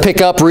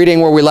pick up reading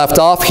where we left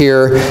off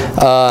here.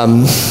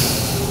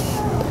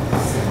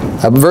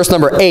 Verse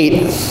number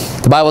 8.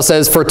 The Bible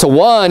says, "For to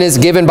one is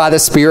given by the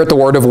Spirit the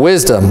word of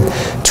wisdom,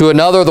 to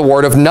another the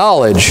word of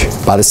knowledge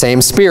by the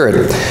same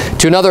Spirit,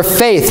 to another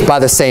faith by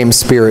the same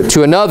Spirit,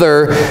 to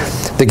another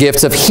the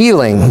gifts of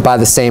healing by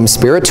the same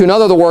Spirit, to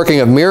another the working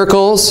of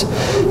miracles,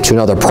 to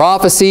another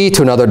prophecy,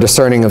 to another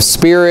discerning of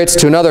spirits,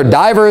 to another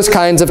divers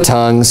kinds of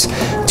tongues,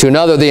 to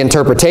another the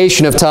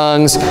interpretation of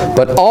tongues.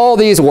 But all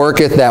these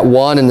worketh that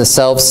one and the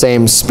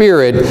selfsame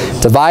Spirit,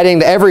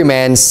 dividing to every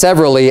man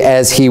severally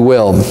as he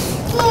will.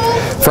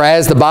 For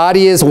as the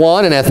body is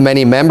one and hath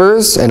many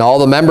members, and all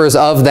the members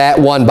of that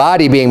one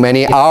body, being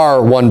many,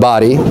 are one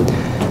body,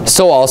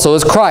 so also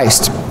is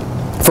Christ.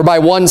 For by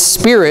one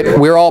Spirit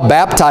we are all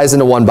baptized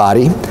into one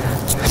body,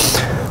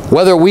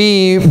 whether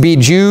we be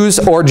Jews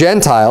or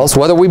Gentiles,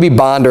 whether we be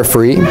bond or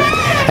free,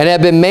 and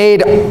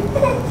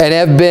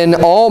have been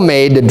all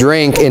made to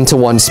drink into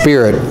one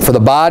spirit. For the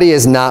body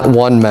is not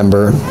one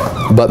member,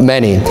 but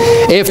many.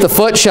 If the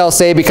foot shall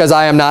say, because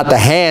I am not the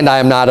hand, I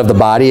am not of the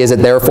body, is it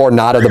therefore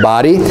not of the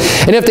body?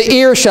 And if the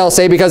ear shall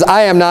say, because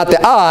I am not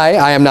the eye,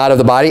 I am not of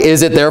the body,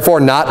 is it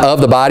therefore not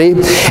of the body?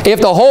 If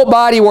the whole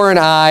body were an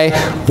eye,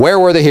 where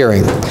were the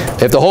hearing?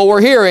 If the whole were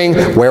hearing,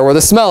 where were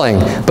the smelling?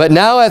 But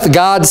now hath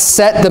God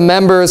set the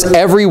members,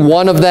 every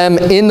one of them,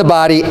 in the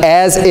body,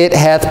 as it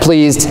hath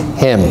pleased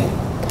him.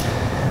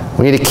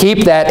 We need to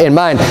keep that in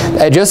mind.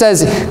 Just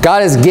as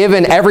God has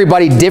given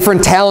everybody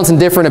different talents and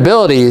different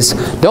abilities,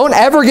 don't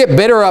ever get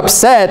bitter or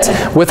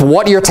upset with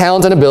what your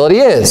talent and ability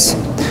is.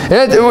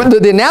 And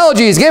the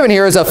analogy he's given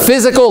here is a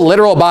physical,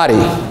 literal body.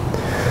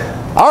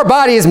 Our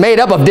body is made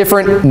up of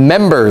different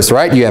members,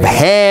 right? You have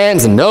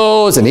hands and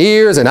nose and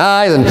ears and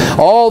eyes and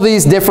all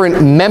these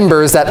different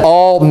members that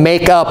all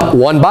make up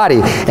one body.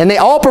 And they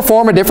all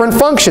perform a different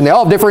function. They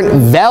all have different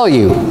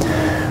value.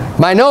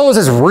 My nose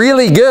is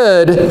really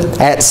good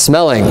at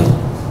smelling.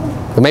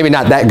 Well, maybe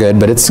not that good,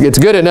 but it's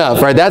good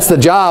enough, right? That's the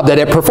job that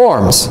it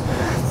performs.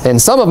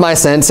 And some of my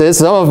senses,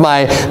 some of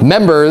my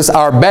members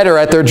are better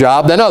at their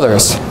job than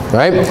others,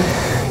 right?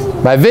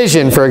 My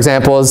vision, for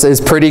example,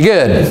 is pretty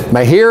good.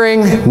 My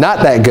hearing,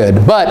 not that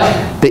good.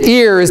 But the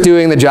ear is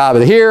doing the job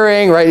of the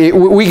hearing, right?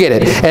 We get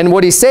it. And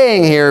what he's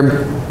saying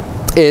here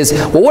is,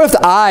 well, what if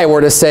the eye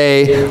were to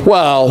say,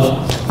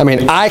 well, I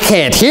mean, I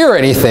can't hear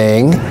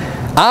anything.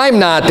 I'm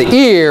not the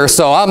ear,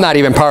 so I'm not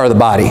even part of the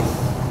body.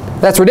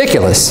 That's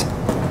ridiculous.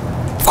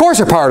 Of course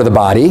you're part of the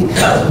body.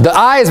 The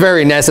eye is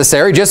very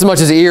necessary, just as much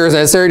as the ear is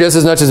necessary, just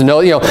as much as the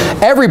nose. You know,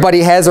 everybody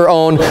has their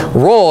own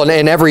role,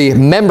 and every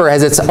member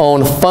has its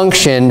own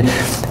function.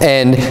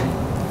 And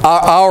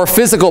our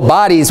physical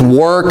bodies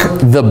work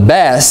the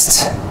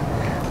best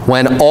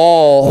when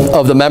all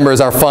of the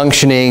members are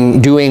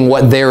functioning, doing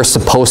what they're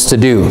supposed to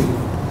do.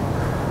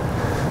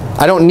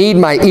 I don't need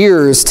my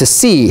ears to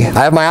see.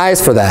 I have my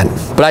eyes for that.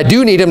 But I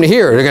do need them to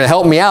hear. They're going to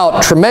help me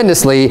out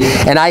tremendously,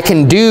 and I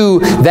can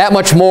do that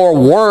much more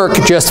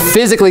work, just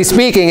physically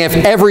speaking, if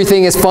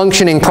everything is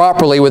functioning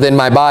properly within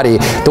my body,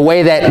 the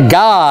way that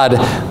God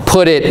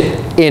put it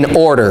in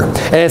order.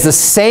 And it's the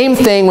same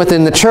thing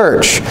within the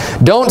church.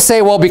 Don't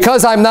say, well,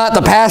 because I'm not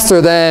the pastor,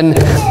 then,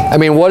 I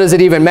mean, what does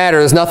it even matter?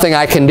 There's nothing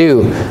I can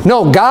do.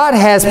 No, God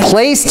has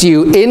placed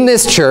you in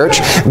this church.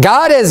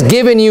 God has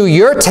given you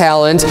your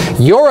talent,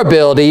 your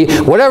ability,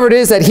 whatever it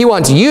is that he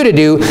wants you to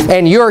do,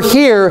 and you're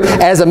here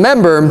as a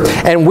member,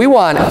 and we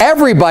want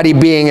everybody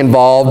being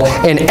involved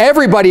and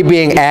everybody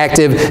being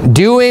active,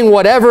 doing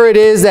whatever it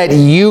is that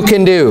you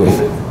can do.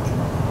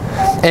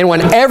 And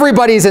when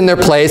everybody's in their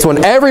place,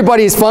 when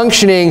everybody's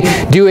functioning,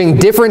 doing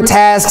different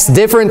tasks,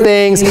 different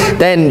things,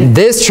 then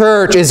this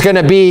church is going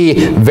to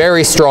be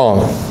very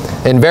strong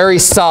and very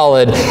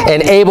solid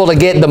and able to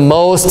get the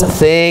most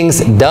things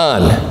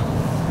done.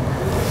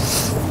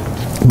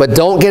 But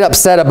don't get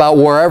upset about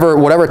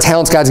whatever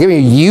talents God's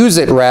giving you. Use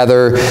it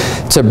rather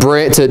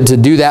to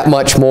do that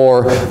much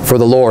more for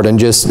the Lord, and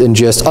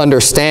just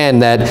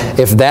understand that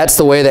if that's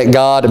the way that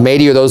God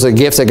made you, those are the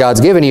gifts that God's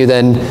given you,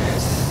 then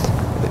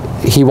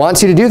he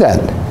wants you to do that.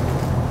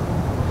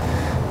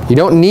 You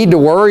don't need to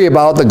worry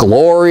about the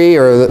glory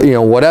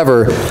or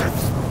whatever.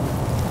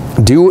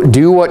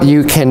 Do what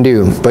you can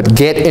do, but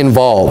get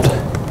involved.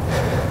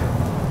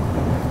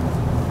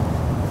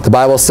 The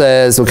Bible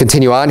says, we'll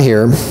continue on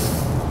here.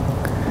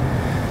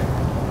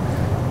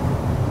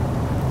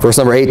 Verse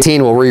number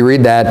 18, we'll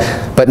reread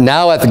that. But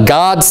now hath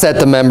God set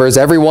the members,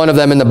 every one of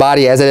them in the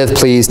body, as it hath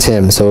pleased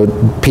him. So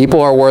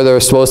people are where they're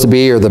supposed to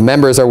be, or the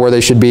members are where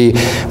they should be,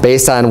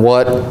 based on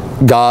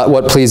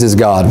what pleases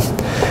God.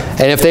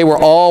 And if they were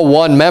all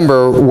one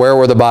member, where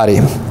were the body?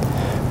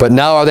 But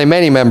now are they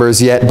many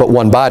members, yet but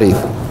one body.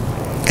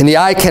 And the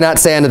eye cannot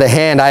say unto the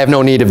hand, I have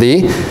no need of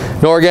thee,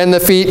 nor again the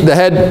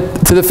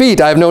head to the feet,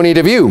 I have no need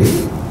of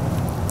you.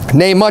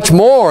 Nay, much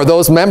more,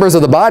 those members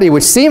of the body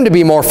which seem to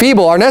be more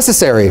feeble are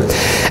necessary.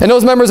 And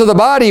those members of the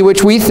body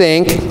which we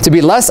think to be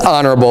less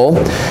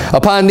honorable,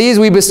 upon these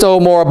we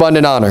bestow more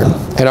abundant honor.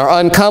 And our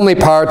uncomely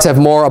parts have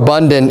more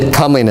abundant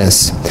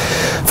comeliness.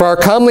 For our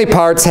comely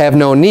parts have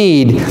no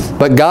need,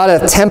 but God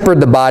hath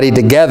tempered the body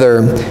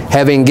together,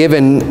 having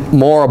given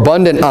more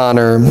abundant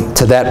honor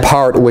to that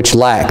part which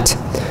lacked,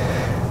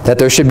 that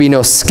there should be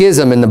no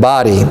schism in the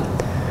body,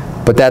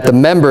 but that the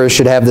members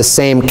should have the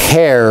same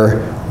care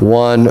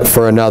one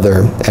for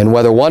another. And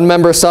whether one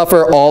member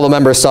suffer, all the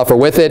members suffer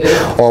with it,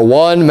 or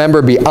one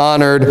member be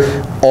honored,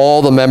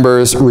 all the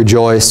members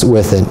rejoice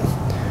with it.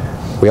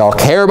 We all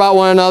care about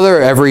one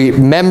another. Every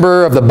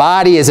member of the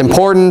body is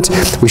important.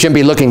 We shouldn't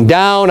be looking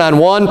down on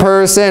one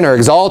person or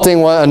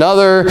exalting one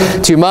another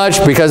too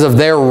much because of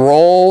their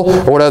role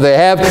or whatever they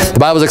have. The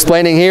Bible's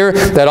explaining here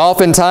that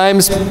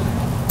oftentimes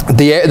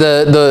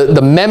the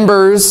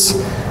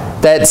members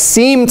that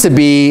seem to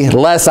be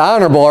less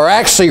honorable are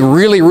actually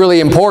really,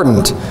 really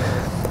important.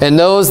 and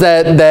those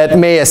that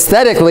may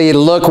aesthetically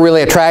look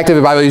really attractive.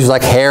 The Bible uses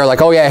like hair,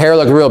 like, oh yeah, hair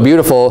looks real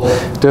beautiful.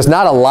 There's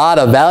not a lot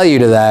of value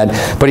to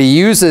that, but he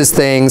uses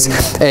things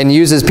and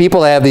uses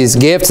people that have these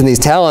gifts and these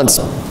talents.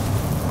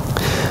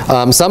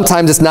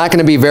 Sometimes it's not going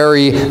to be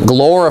very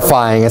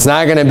glorifying. It's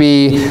not going to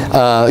be,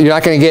 you're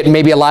not going to get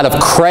maybe a lot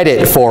of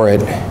credit for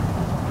it.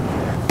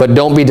 But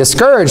don't be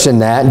discouraged in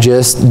that.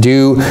 Just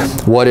do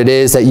what it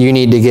is that you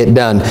need to get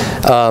done.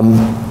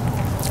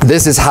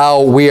 This is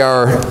how we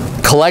are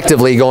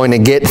collectively going to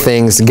get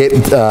things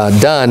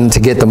done to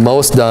get the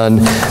most done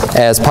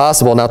as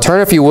possible. Now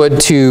turn, if you would,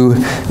 to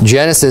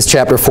Genesis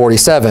chapter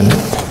 47.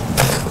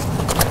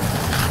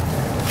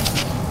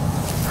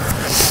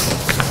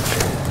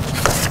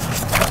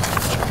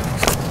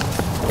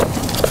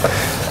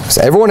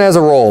 So everyone has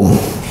a role.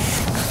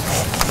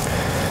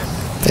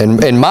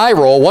 And my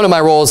role, one of my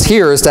roles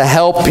here, is to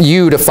help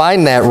you to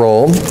find that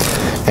role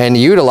and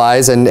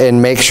utilize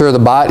and make sure the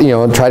body,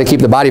 try to keep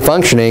the body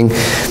functioning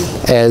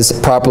as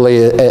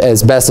properly,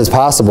 as best as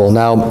possible.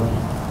 Now,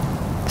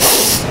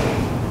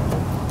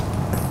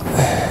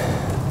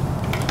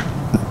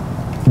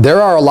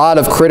 there are a lot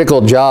of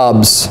critical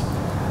jobs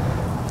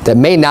that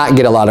may not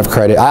get a lot of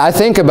credit. I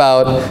think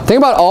about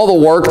all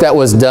the work that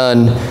was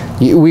done.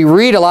 We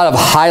read a lot of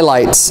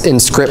highlights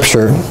in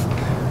Scripture.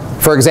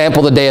 For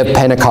example, the day of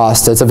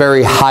Pentecost, it's a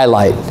very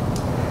highlight.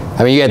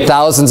 I mean, you had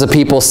thousands of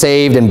people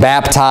saved and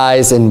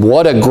baptized, and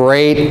what a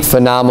great,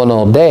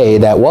 phenomenal day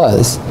that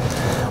was.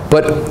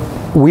 But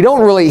we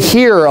don't really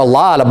hear a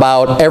lot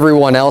about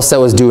everyone else that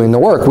was doing the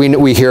work.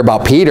 We hear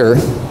about Peter,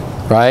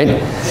 right?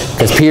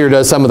 Because Peter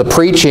does some of the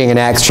preaching in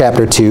Acts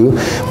chapter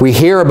 2. We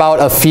hear about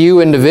a few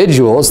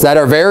individuals that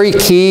are very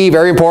key,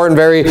 very important,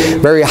 very,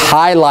 very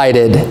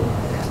highlighted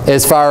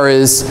as far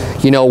as,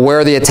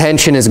 where the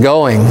attention is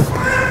going.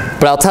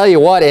 But I'll tell you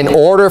what, in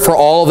order for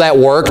all of that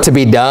work to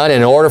be done,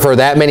 in order for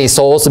that many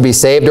souls to be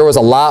saved, there was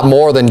a lot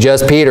more than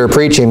just Peter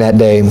preaching that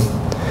day.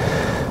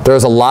 There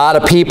was a lot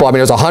of people. I mean,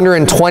 there's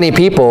 120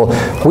 people.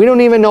 We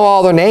don't even know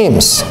all their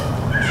names.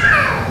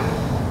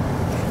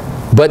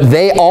 But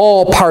they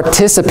all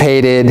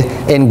participated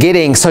in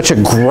getting such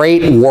a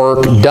great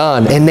work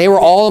done. And they were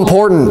all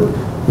important,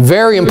 and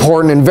very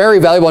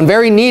valuable, and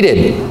very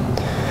needed.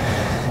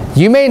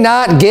 You may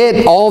not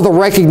get all the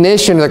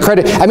recognition or the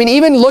credit. I mean,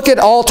 even look at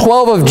all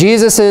 12 of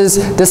Jesus'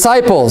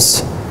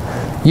 disciples.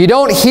 You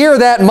don't hear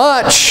that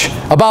much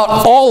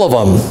about all of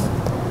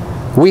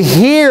them. We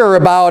hear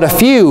about a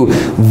few.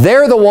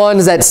 They're the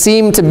ones that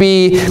seem to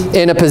be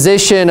in a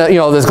position,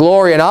 this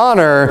glory and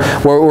honor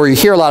where you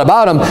hear a lot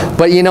about them.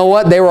 But you know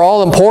what? They were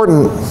all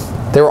important.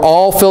 They were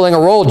all filling a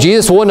role.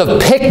 Jesus wouldn't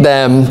have picked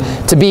them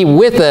to be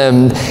with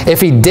him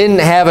if he didn't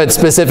have a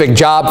specific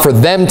job for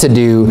them to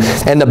do.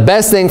 And the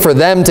best thing for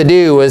them to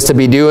do was to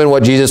be doing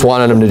what Jesus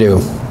wanted them to do.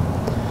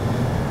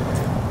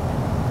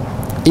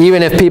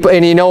 Even if people,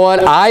 and you know what?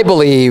 I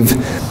believe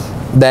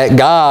that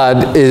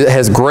God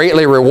has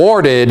greatly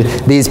rewarded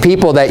these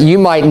people that you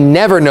might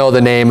never know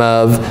the name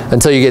of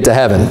until you get to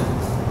heaven.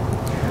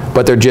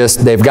 But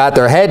they've got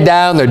their head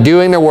down, they're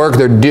doing their work,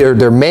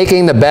 they're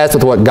making the best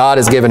with what God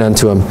has given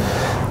unto them.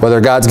 Whether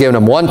God's given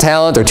them 1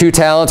 talent or 2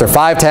 talents or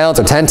 5 talents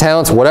or 10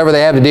 talents, whatever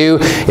they have to do,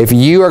 if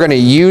you are going to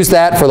use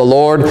that for the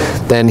Lord,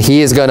 then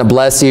he is going to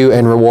bless you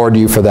and reward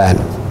you for that.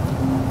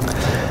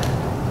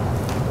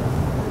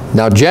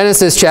 Now,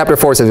 Genesis chapter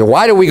 47.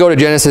 Why do we go to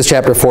Genesis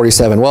chapter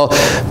 47? Well,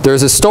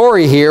 there's a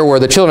story here where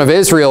the children of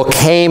Israel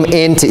came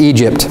into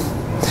Egypt.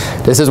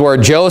 This is where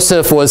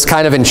Joseph was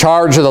kind of in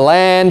charge of the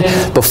land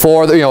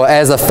before,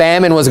 as the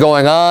famine was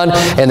going on,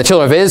 and the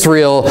children of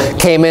Israel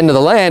came into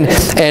the land,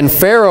 and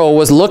Pharaoh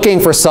was looking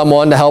for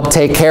someone to help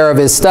take care of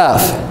his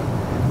stuff,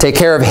 take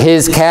care of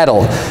his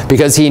cattle,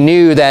 because he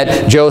knew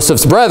that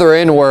Joseph's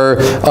brethren were,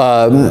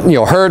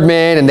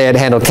 herdmen, and they had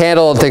handled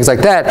cattle and things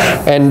like that.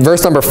 And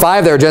verse number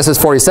 5 there, Genesis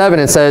 47,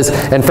 it says,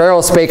 "And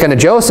Pharaoh spake unto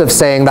Joseph,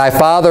 saying, Thy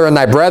father and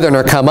thy brethren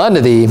are come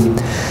unto thee.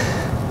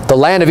 The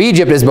land of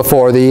Egypt is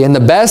before thee, and the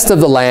best of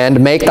the land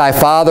make thy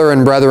father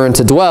and brethren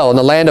to dwell. In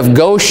the land of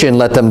Goshen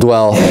let them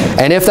dwell.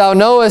 And if thou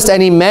knowest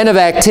any men of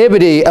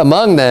activity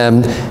among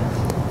them,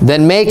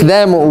 then make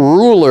them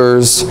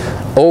rulers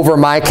over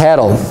my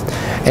cattle."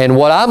 And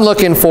what I'm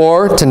looking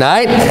for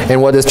tonight,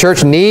 and what this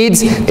church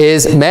needs,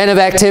 is men of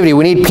activity.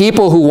 We need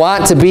people who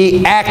want to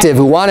be active,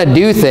 who want to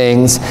do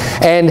things.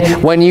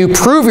 And when you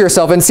prove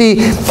yourself, and see,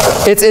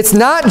 it's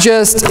not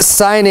just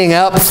signing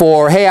up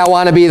for, hey, I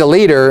want to be the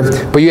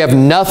leader, but you have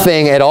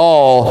nothing at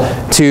all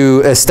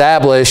to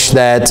establish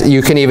that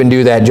you can even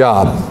do that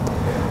job.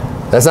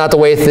 That's not the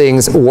way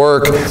things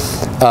work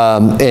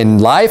in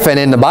life and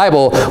in the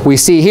Bible. We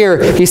see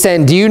here, he's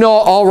saying, do you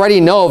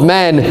already know of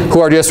men who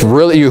are just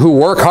who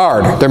work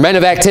hard? They're men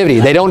of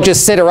activity. They don't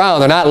just sit around.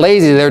 They're not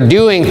lazy. They're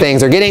doing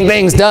things. They're getting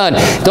things done.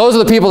 Those are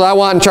the people that I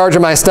want in charge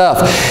of my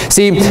stuff.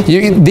 See,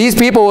 these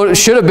people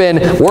should have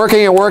been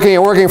working and working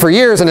and working for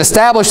years and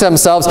established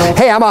themselves.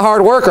 Hey, I'm a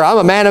hard worker. I'm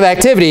a man of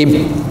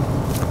activity.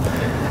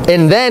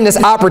 And then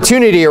this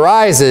opportunity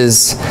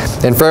arises,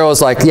 And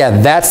Pharaoh's like,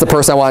 yeah, that's the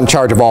person I want in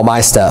charge of all my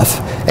stuff.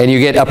 And you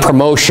get a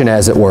promotion,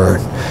 as it were.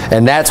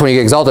 And that's when you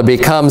get exalted. It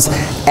becomes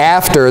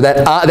after,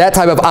 that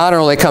type of honor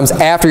only comes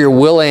after you're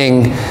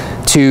willing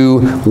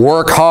to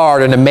work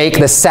hard and to make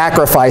the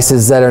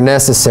sacrifices that are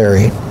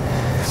necessary.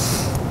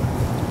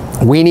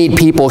 We need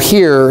people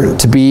here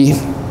to be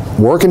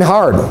working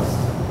hard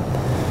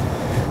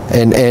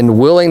and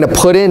willing to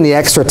put in the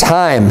extra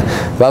time.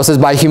 The Bible says,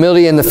 by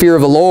humility and the fear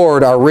of the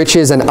Lord are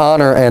riches and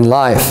honor and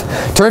life.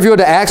 Turn, if you go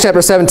to Acts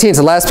chapter 17. It's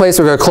the last place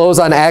we're going to close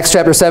on, Acts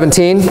chapter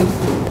 17.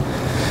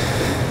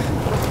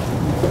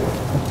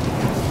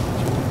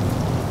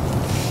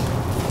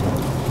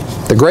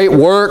 The great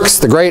works,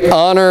 the great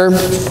honor,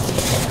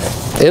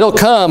 it'll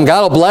come.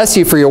 God will bless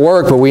you for your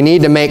work, but we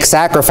need to make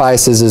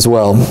sacrifices as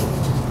well.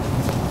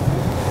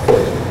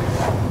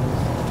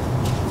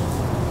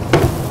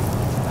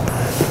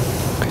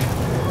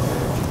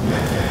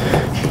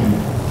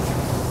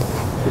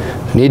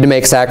 Need to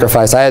make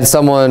sacrifice. I had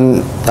a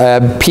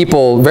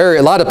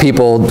lot of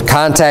people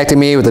contacting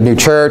me with the new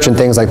church and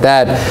things like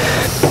that.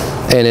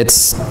 And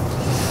it's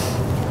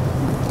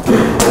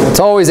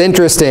always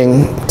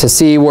interesting to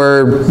see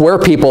where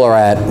people are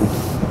at,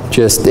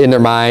 just in their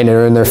mind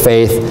or in their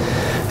faith.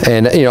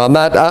 And I'm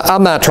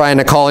not trying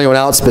to call anyone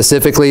out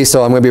specifically,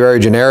 so I'm going to be very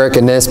generic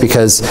in this,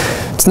 because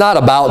it's not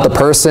about the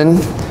person,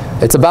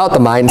 it's about the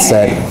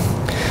mindset.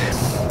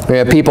 We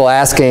have people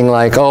asking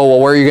like, oh, well,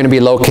 where are you going to be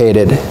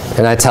located?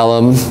 And I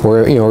tell them,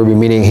 we'll be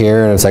meeting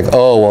here, and it's like,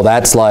 oh, well,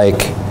 that's like,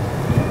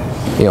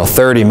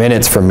 30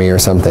 minutes from me or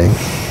something.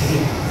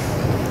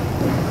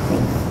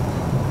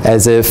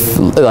 As if,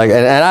 like,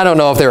 and I don't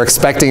know if they're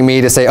expecting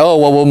me to say, oh,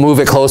 well, we'll move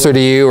it closer to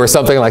you or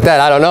something like that.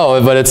 I don't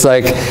know, but it's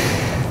like,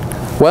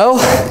 well,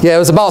 yeah, it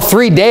was about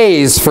 3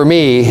 days for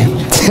me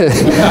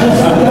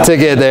to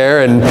get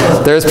there, and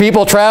there's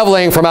people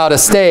traveling from out of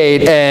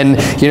state, and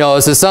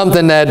this is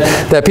something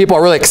that people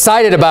are really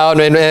excited about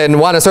and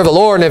want to serve the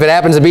Lord, and if it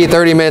happens to be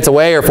 30 minutes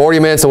away or 40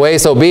 minutes away,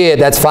 so be it.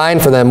 That's fine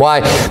for them.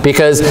 Why?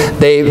 Because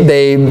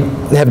they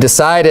have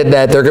decided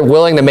that they're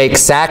willing to make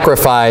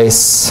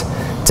sacrifice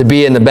to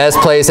be in the best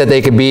place that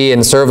they could be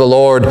and serve the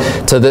Lord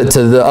to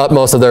the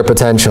utmost of their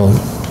potential.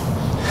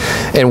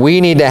 And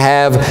we need to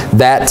have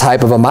that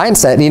type of a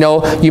mindset.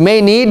 You may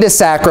need to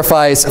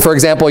sacrifice, for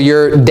example,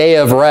 your day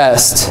of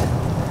rest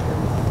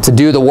to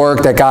do the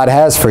work that God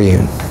has for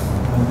you.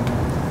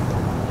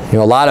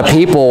 A lot of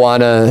people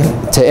want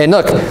to, and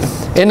look,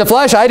 in the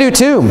flesh, I do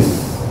too.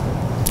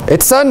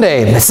 It's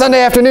Sunday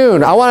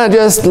afternoon. I want to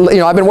just,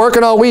 I've been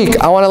working all week.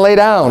 I want to lay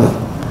down.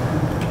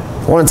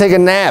 I want to take a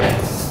nap.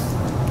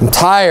 I'm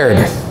tired.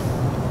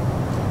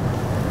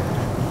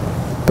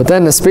 But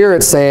then the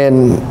Spirit's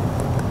saying,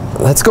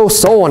 let's go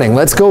soul winning.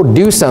 Let's go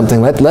do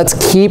something.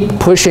 Let's keep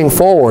pushing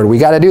forward. We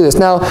got to do this.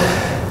 Now,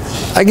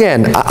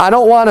 again, I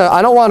don't want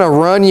to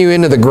run you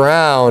into the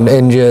ground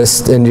and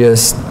just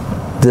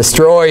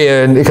destroy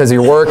you because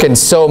you're working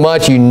so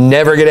much you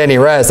never get any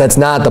rest. That's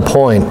not the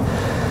point.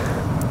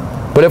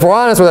 But if we're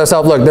honest with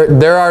ourselves, look,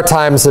 there are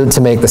times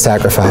to make the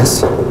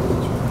sacrifice.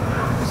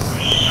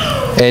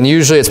 And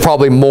usually it's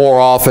probably more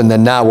often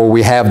than not where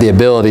we have the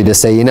ability to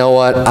say, you know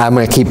what, I'm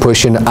going to keep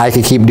pushing. I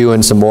can keep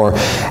doing some more.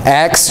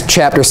 Acts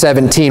chapter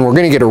 17, we're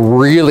going to get a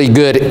really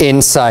good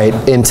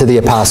insight into the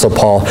Apostle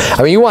Paul.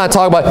 I mean, you want to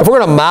talk about, if we're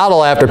going to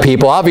model after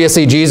people,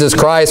 obviously Jesus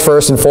Christ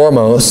first and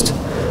foremost.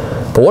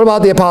 But what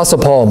about the Apostle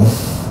Paul?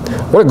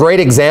 What a great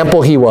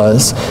example he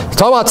was.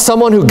 Talk about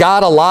someone who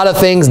got a lot of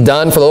things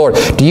done for the Lord.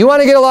 Do you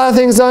want to get a lot of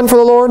things done for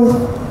the Lord?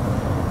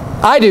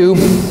 I do.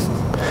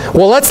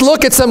 Well, let's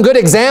look at some good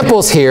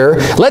examples here.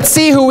 Let's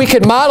see who we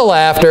could model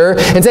after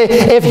and say,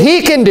 if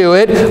he can do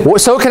it,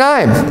 so can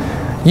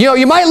I.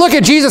 You might look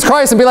at Jesus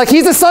Christ and be like,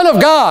 he's the Son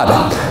of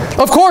God.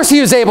 Of course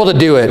he was able to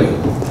do it.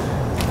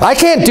 I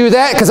can't do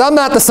that because I'm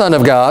not the Son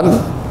of God.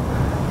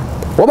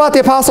 What about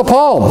the Apostle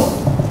Paul?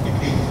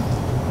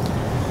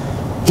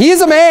 He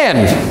is a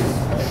man.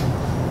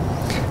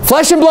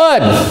 Flesh and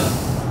blood.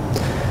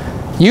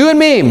 You and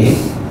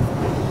me.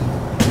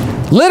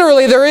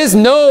 Literally, there is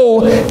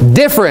no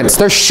difference.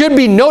 There should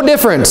be no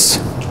difference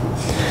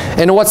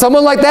in what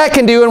someone like that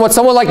can do and what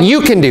someone like you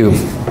can do.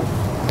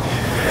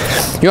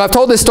 I've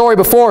told this story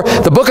before.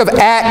 The book of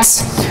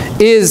Acts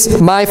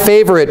is my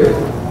favorite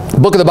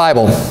book of the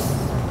Bible.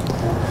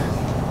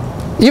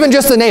 Even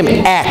just the name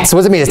Acts, what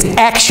does it mean? It's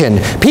action.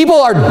 People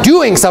are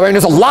doing something.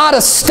 There's a lot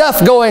of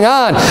stuff going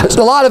on. There's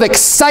a lot of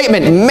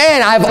excitement.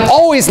 Man, I've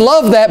always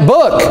loved that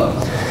book.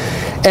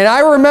 And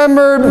I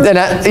remember, and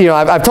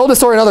I've told this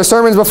story in other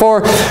sermons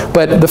before,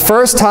 but the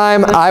first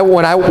time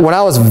when I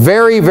was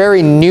very,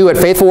 very new at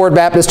Faithful Word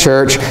Baptist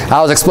Church,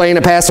 I was explaining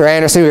to Pastor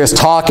Anderson, we were just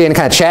talking,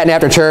 kind of chatting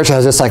after church. I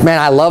was just like,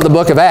 man, I love the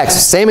book of Acts.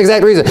 Same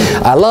exact reason.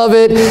 I love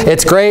it.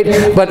 It's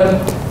great. But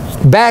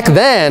back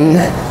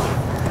then,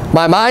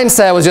 my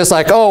mindset was just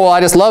like, oh, well,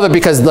 I just love it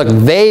because, look,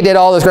 they did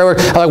all this great work.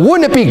 I'm like,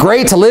 wouldn't it be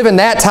great to live in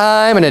that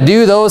time and to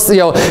do those,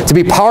 to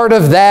be part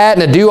of that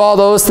and to do all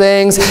those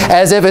things,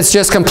 as if it's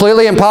just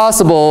completely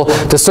impossible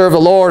to serve the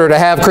Lord or to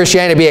have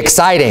Christianity be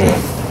exciting.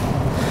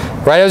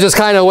 Right? It was just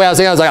kind of the way I was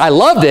thinking. I was like, I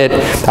loved it.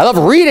 I loved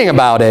reading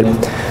about it.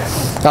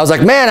 I was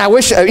like, man, I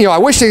wish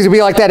it could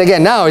be like that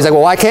again now. He's like,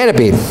 well, why can't it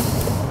be?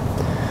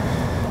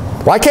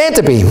 Why can't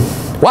it be?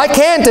 Why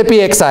can't it be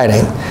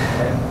exciting?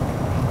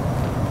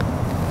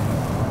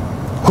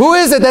 Who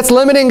is it that's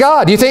limiting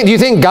God? Do you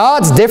think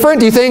God's different?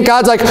 Do you think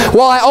God's like,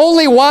 well, I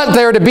only want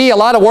there to be a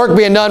lot of work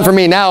being done for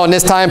me now in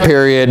this time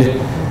period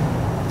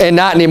and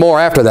not anymore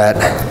after that?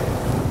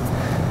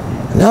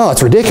 No,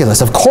 it's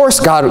ridiculous. Of course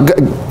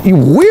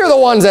we're the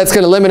ones that's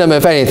going to limit him,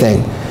 if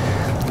anything.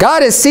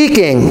 God is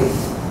seeking,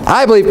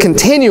 I believe,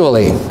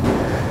 continually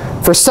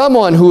for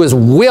someone who is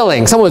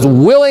willing, someone who is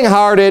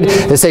willing-hearted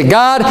to say,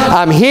 God,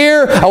 I'm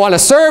here, I want to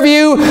serve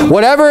you,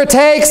 whatever it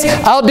takes,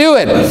 I'll do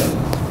it.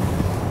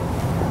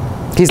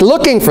 He's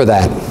looking for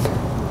that.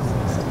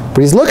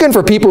 But he's looking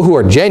for people who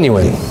are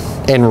genuine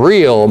and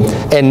real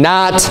and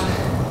not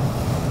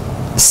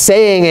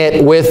saying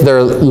it with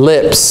their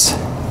lips,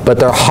 but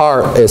their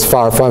heart is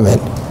far from it.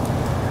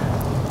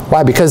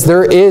 Why? Because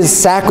there is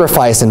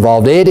sacrifice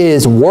involved. It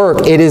is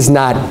work. It is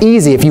not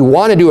easy. If you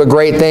want to do a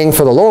great thing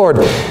for the Lord,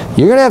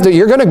 you're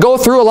going to go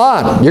through a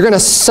lot. You're going to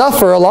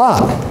suffer a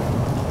lot.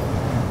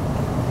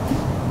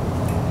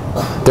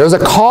 There's a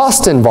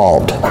cost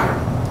involved.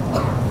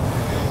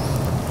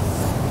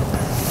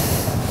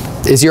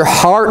 Is your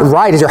heart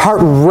right? Is your heart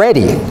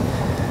ready?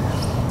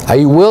 Are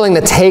you willing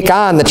to take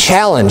on the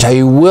challenge? Are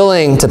you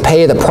willing to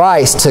pay the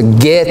price to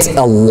get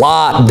a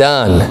lot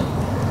done?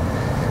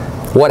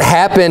 What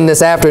happened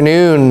this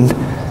afternoon,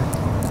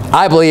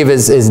 I believe,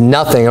 is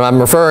nothing. I'm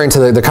referring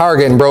to the car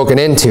getting broken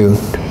into,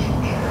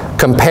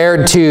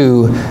 compared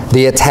to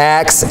the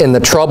attacks and the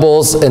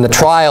troubles and the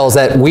trials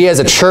that we as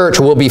a church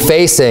will be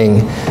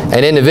facing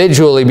and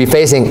individually be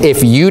facing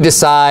if you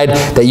decide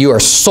that you are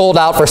sold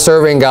out for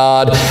serving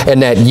God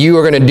and that you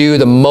are going to do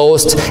the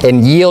most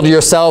and yield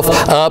yourself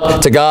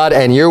up to God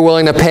and you're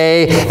willing to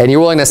pay and you're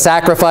willing to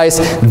sacrifice.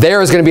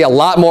 There is going to be a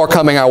lot more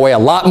coming our way, a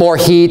lot more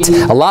heat,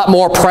 a lot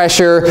more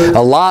pressure,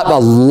 a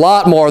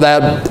lot more of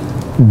that.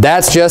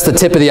 That's just the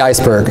tip of the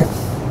iceberg.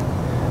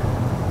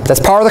 That's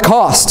part of the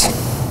cost.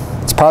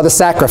 It's part of the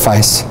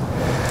sacrifice.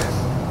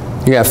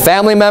 You have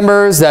family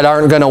members that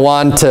aren't going to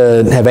want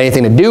to have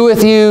anything to do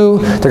with you.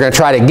 They're going to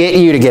try to get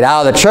you to get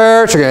out of the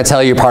church. They're going to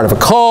tell you you're part of a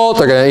cult.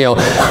 They're going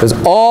to, there's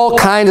all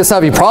kinds of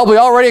stuff. You probably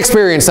already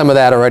experienced some of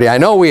that already. I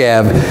know we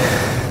have.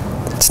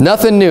 It's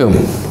nothing new.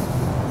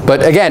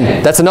 But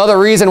again, that's another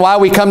reason why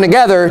we come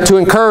together, to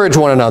encourage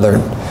one another,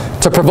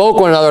 to provoke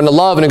one another into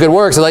love and good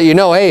works, to let you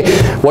know, hey,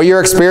 what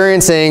you're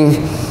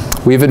experiencing,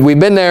 we've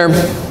been there.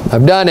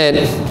 I've done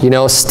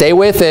it. Stay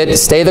with it.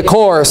 Stay the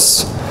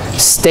course.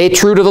 Stay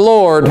true to the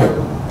Lord.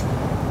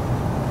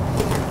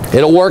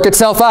 It'll work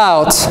itself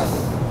out.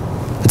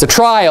 It's a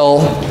trial.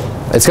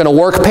 It's going to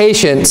work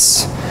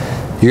patience.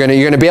 You're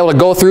going to be able to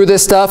go through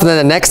this stuff, and then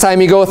the next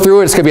time you go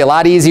through it, it's going to be a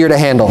lot easier to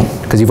handle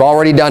because you've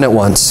already done it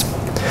once.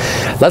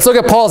 Let's look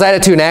at Paul's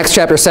attitude in Acts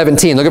chapter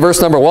 17. Look at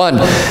verse number 1.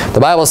 The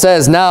Bible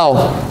says,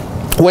 "Now,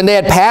 when they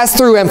had passed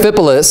through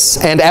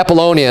Amphipolis and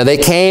Apollonia, they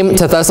came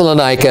to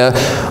Thessalonica,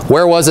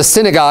 where was a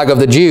synagogue of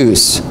the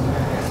Jews."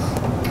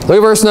 Look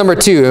at verse number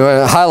 2. I'm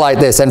going to highlight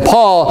this. "And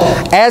Paul,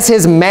 as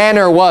his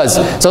manner was."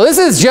 So this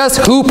is just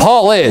who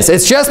Paul is.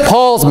 It's just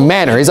Paul's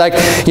manner. He's like,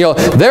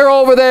 they're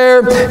over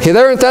there.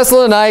 They're in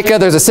Thessalonica.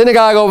 There's a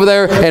synagogue over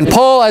there. And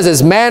Paul, as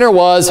his manner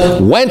was,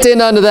 went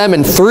in unto them,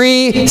 and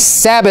 3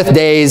 Sabbath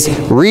days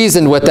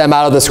reasoned with them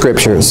out of the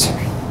Scriptures.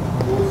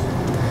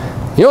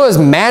 You know what his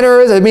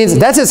manner is? It means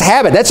that's his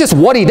habit. That's just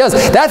what he does.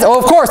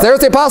 Of course, there's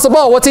the Apostle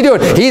Paul. What's he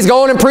doing? He's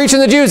going and preaching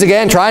to the Jews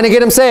again, trying to get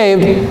them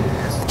saved.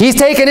 He's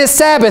taking his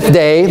Sabbath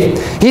day.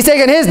 He's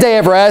taking his day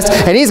of rest,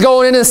 and he's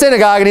going into the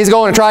synagogue, and he's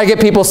going to try to get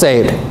people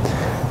saved.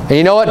 And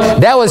you know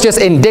what? That was just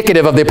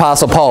indicative of the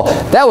Apostle Paul.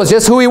 That was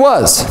just who he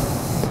was.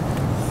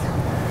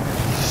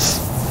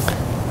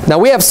 Now,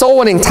 we have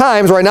soul-winning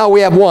times. Right now,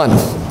 we have one.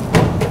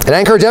 And I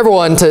encourage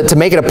everyone to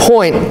make it a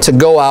point to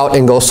go out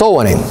and go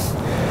soul-winning.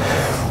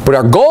 But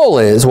our goal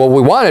is, what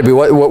we want to be,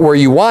 where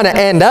you want to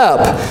end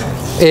up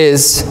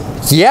is,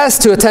 yes,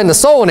 to attend the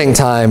soul-winning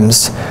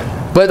times,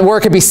 but where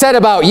it could be said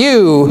about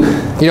you,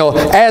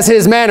 as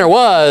his manner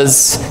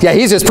was, yeah,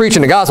 he's just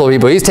preaching the gospel to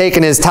people. He's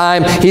taking his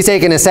time, he's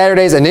taking his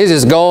Saturdays, and he's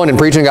just going and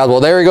preaching the gospel.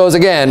 Well, there he goes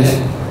again.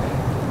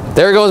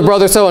 There goes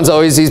brother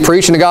so-and-so. He's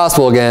preaching the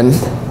gospel again.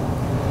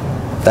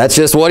 That's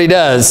just what he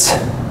does.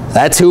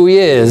 That's who he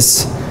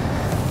is.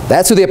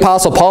 That's who the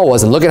Apostle Paul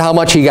was, and look at how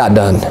much he got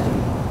done.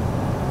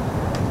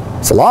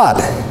 It's a lot.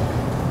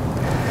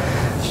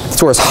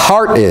 That's where his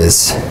heart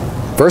is.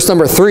 Verse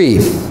number 3,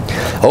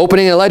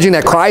 "Opening and alleging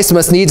that Christ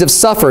must needs have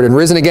suffered and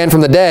risen again from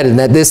the dead, and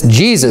that this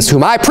Jesus,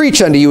 whom I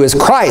preach unto you, is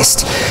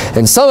Christ.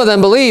 And some of them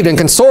believed and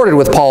consorted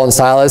with Paul and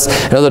Silas,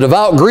 and of the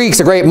devout Greeks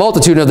a great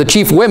multitude, and of the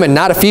chief women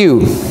not a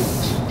few."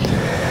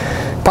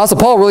 Apostle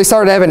Paul really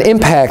started to have an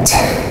impact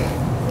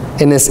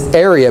in this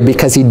area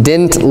because he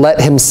didn't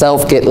let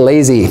himself get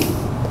lazy.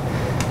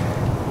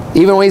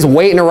 Even when he's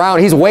waiting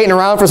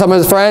around for some of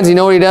his friends. You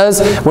know what he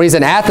does? When he's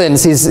in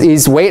Athens,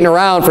 he's waiting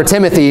around for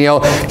Timothy.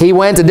 He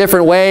went a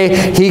different way.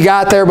 He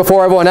got there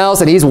before everyone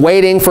else, and he's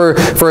waiting for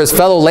his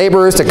fellow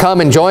laborers to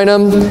come and join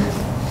him.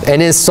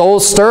 And his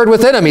soul's stirred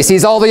within him. He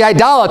sees all the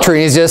idolatry.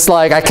 And he's just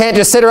like, I can't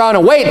just sit around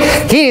and wait.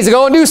 He needs to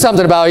go and do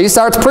something about it. He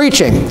starts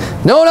preaching.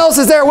 No one else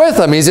is there with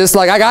him. He's just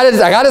like, I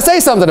gotta say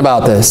something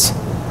about this.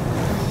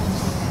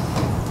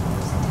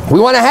 We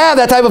want to have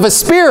that type of a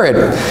spirit.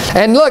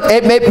 And look,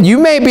 you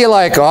may be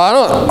like,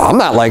 oh, I'm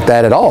not like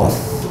that at all.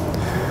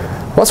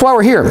 Well, that's why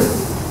we're here.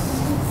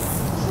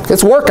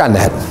 Let's work on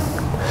that.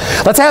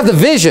 Let's have the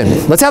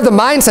vision. Let's have the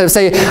mindset of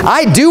say,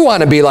 I do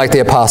want to be like the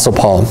Apostle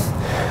Paul.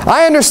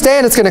 I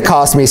understand it's going to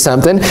cost me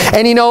something.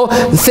 And you know,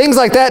 things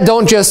like that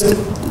don't just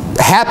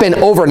happen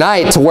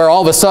overnight to where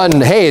all of a sudden,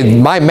 hey,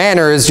 my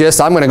manner is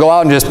just, I'm going to go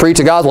out and just preach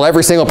the gospel to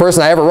every single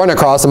person I ever run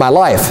across in my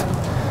life.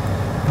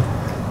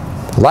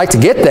 I'd like to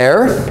get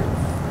there.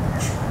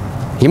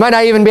 You might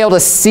not even be able to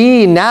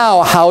see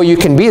now how you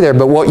can be there,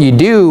 but what you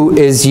do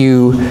is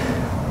you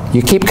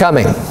keep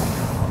coming.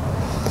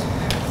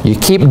 You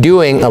keep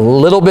doing a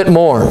little bit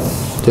more.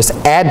 Just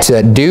add to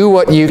it. Do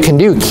what you can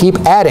do. Keep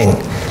adding.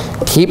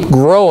 Keep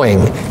growing.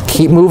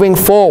 Keep moving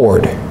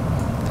forward.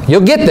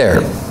 You'll get there.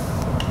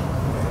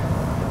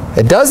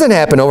 It doesn't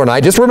happen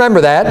overnight. Just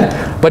remember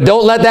that. But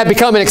don't let that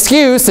become an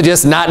excuse to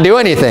just not do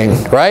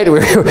anything, right? We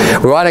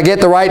want to get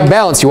the right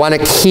balance. You want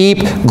to keep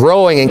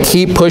growing and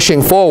keep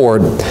pushing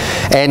forward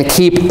and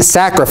keep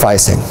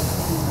sacrificing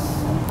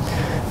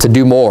to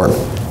do more.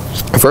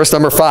 Verse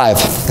number 5,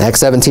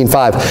 Acts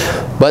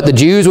 17:5. But the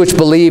Jews which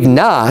believed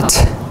not,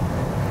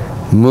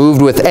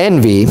 moved with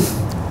envy,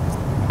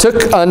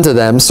 took unto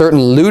them certain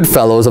lewd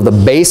fellows of the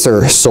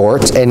baser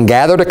sort, and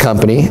gathered a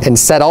company, and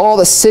set all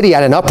the city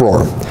at an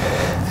uproar,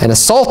 and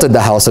assaulted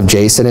the house of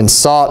Jason, and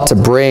sought to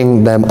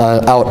bring them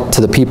out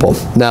to the people.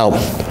 Now,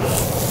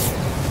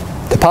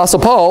 the Apostle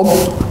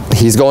Paul,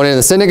 he's going into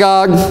the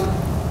synagogue,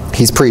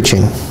 he's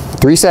preaching.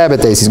 3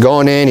 Sabbath days, he's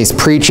going in, he's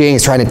preaching,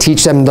 he's trying to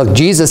teach them, look,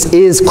 Jesus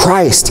is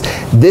Christ.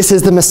 This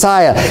is the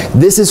Messiah.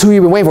 This is who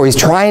you've been waiting for. He's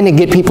trying to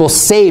get people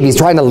saved. He's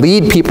trying to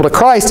lead people to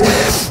Christ.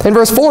 And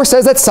verse 4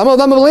 says that some of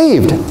them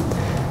believed.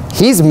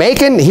 He's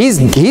getting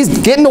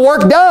the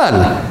work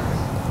done.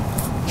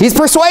 He's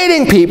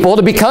persuading people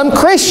to become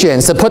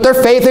Christians, to put their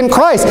faith in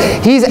Christ.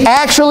 He's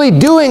actually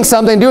doing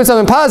something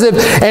positive.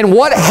 And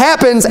what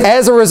happens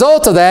as a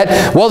result of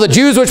that? Well, the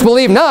Jews which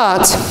believe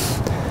not,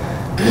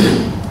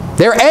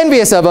 they're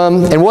envious of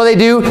them, and what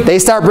do? They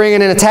start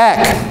bringing an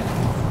attack.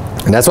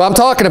 And that's what I'm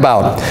talking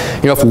about.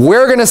 You know, if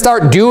we're going to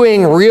start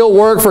doing real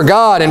work for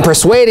God and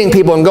persuading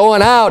people and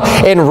going out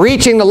and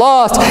reaching the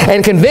lost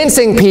and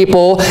convincing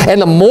people, and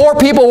the more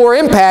people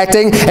we're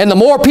impacting and the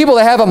more people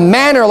that have a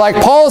manner like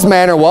Paul's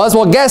manner was,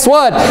 well, guess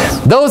what?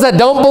 Those that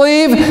don't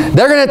believe,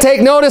 they're going to take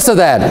notice of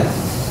that.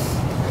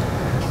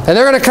 And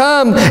they're going to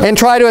come and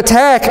try to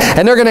attack.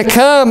 And they're going to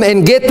come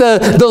and get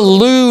the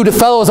lewd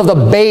fellows of the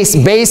base.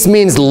 Base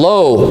means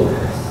low.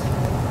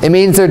 It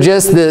means they're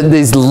just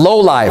these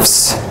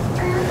lowlifes.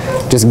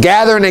 Just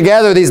gathering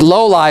together these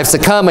lowlifes to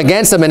come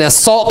against them and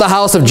assault the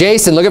house of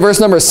Jason. Look at verse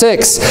number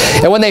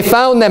 6. And when they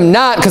found them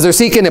not, because they're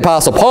seeking the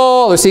Apostle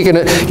Paul, they're seeking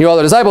all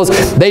the disciples,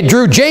 they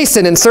drew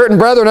Jason and certain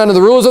brethren unto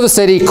the rulers of the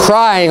city,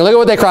 crying. Look at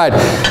what they cried.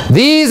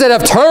 These that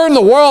have turned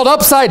the world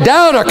upside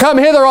down are come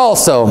hither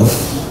also.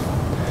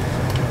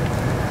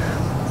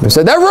 They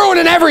said, they're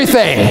ruining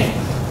everything.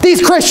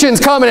 These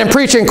Christians coming and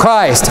preaching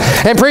Christ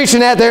and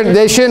preaching that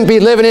they shouldn't be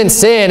living in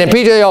sin and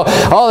preaching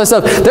all this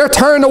stuff. They're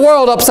turning the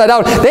world upside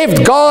down.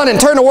 They've gone and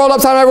turned the world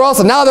upside down everywhere else,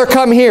 and now they're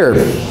come here.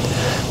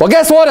 Well,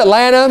 guess what,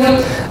 Atlanta?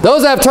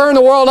 Those that have turned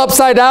the world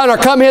upside down are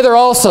come hither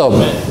also.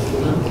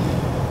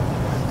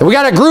 And we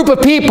got a group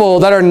of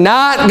people that are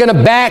not going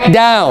to back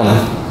down.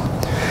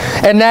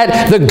 And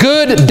that the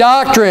good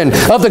doctrine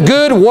of the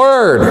good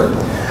word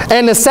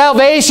and the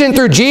salvation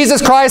through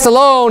Jesus Christ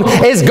alone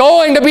is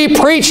going to be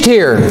preached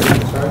here.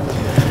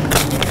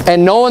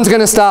 And no one's going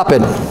to stop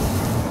it.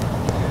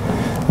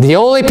 The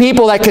only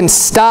people that can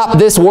stop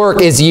this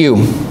work is you.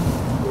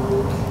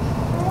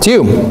 It's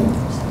you.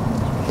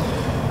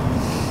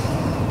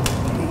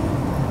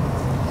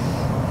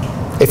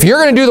 If you're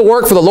going to do the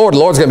work for the Lord's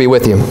going to be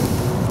with you.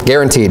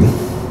 Guaranteed.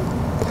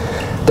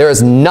 There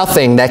is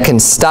nothing that can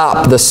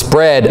stop the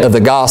spread of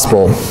the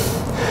gospel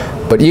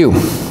but you.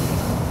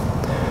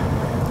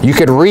 You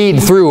could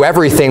read through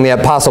everything the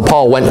Apostle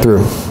Paul went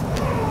through.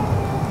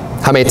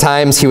 How many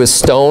times he was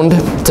stoned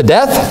to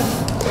death?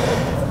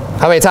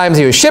 How many times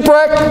he was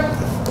shipwrecked?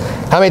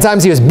 How many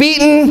times he was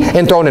beaten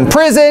and thrown in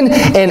prison?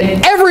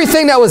 And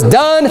everything that was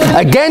done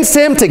against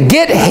him to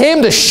get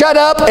him to shut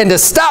up and to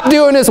stop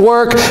doing his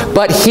work.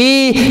 But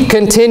he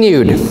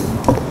continued.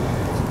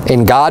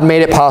 And God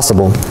made it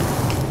possible.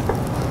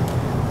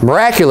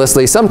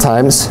 Miraculously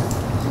sometimes.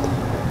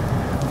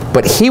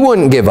 But he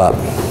wouldn't give up.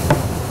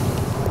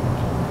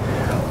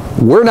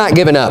 We're not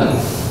giving up.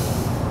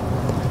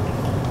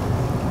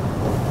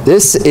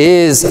 This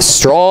is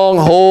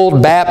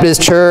Stronghold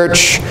Baptist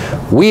Church.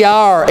 We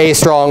are a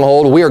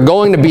stronghold. We are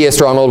going to be a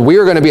stronghold. We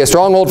are going to be a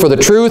stronghold for the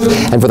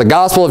truth and for the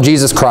gospel of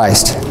Jesus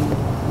Christ.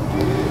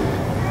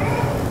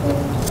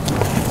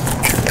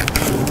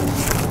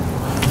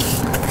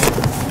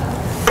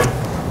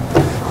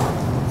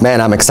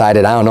 Man, I'm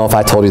excited. I don't know if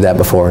I told you that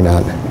before or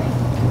not.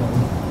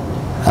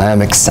 I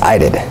am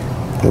excited.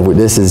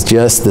 This is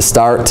just the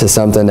start to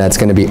something that's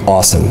going to be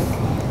awesome.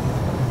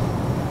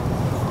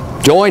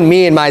 Join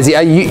me in my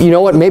zeal. You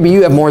know what? Maybe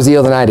you have more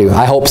zeal than I do.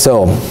 I hope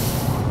so.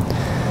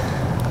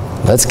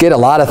 Let's get a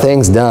lot of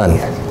things done.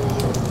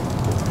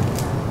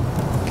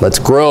 Let's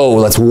grow.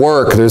 Let's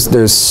work.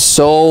 There's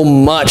so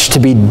much to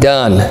be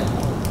done.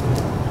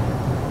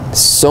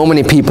 So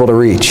many people to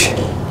reach.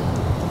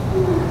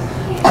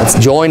 Let's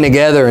join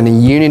together in the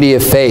unity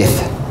of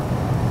faith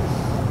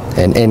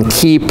and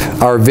keep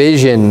our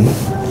vision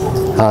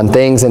on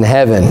things in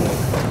heaven,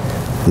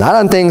 not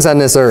on things on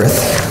this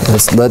earth.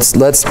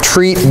 Let's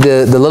treat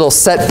the little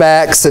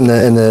setbacks and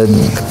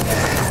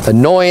the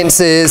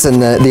annoyances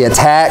and the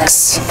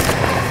attacks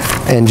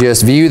and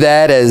just view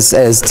that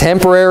as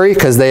temporary,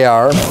 because they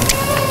are.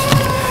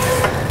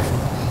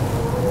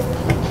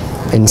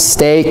 And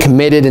stay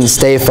committed and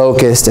stay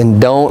focused,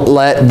 and don't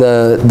let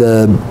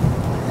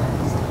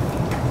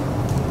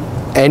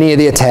any of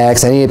the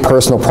attacks, any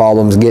personal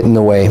problems get in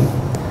the way.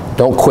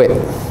 Don't quit.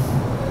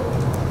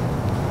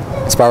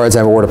 Let's bow our heads and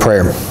have a word of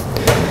prayer.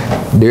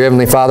 Dear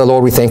Heavenly Father,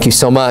 Lord, we thank you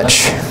so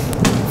much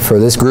for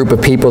this group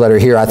of people that are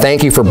here. I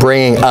thank you for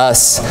bringing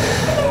us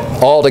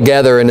all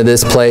together into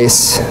this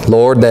place,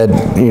 Lord, that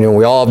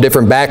we all have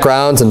different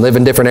backgrounds and live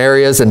in different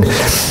areas, and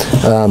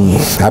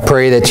I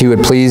pray that you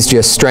would please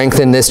just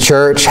strengthen this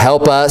church.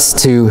 Help us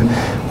to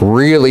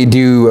really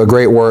do a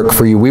great work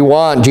for you. We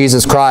want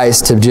Jesus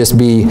Christ to just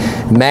be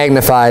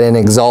magnified and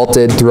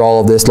exalted through all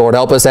of this. Lord,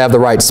 help us to have the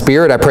right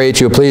spirit. I pray that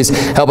you would please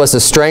help us to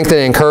strengthen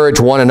and encourage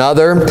one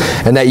another,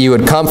 and that you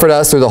would comfort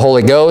us through the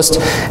Holy Ghost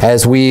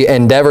as we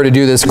endeavor to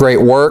do this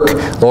great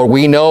work. Lord,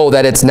 we know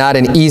that it's not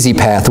an easy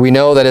path. We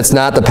know that it's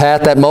not the path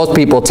that most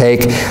people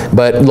take,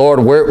 but Lord,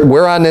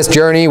 we're on this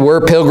journey.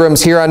 We're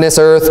pilgrims here on this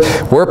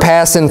earth. We're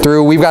passing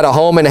through. We've got a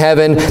home in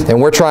heaven,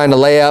 and we're trying to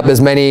lay up as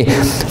many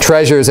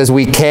treasures as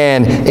we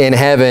can in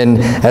heaven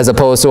as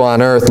opposed to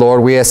on earth.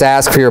 Lord, we just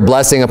ask for your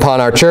blessing upon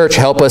our church.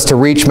 Help us to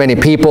reach many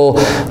people.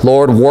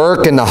 Lord,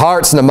 work in the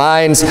hearts and the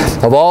minds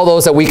of all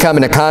those that we come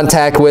into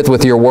contact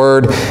with your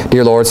word.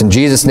 Dear Lord, in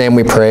Jesus' name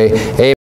we pray. Amen.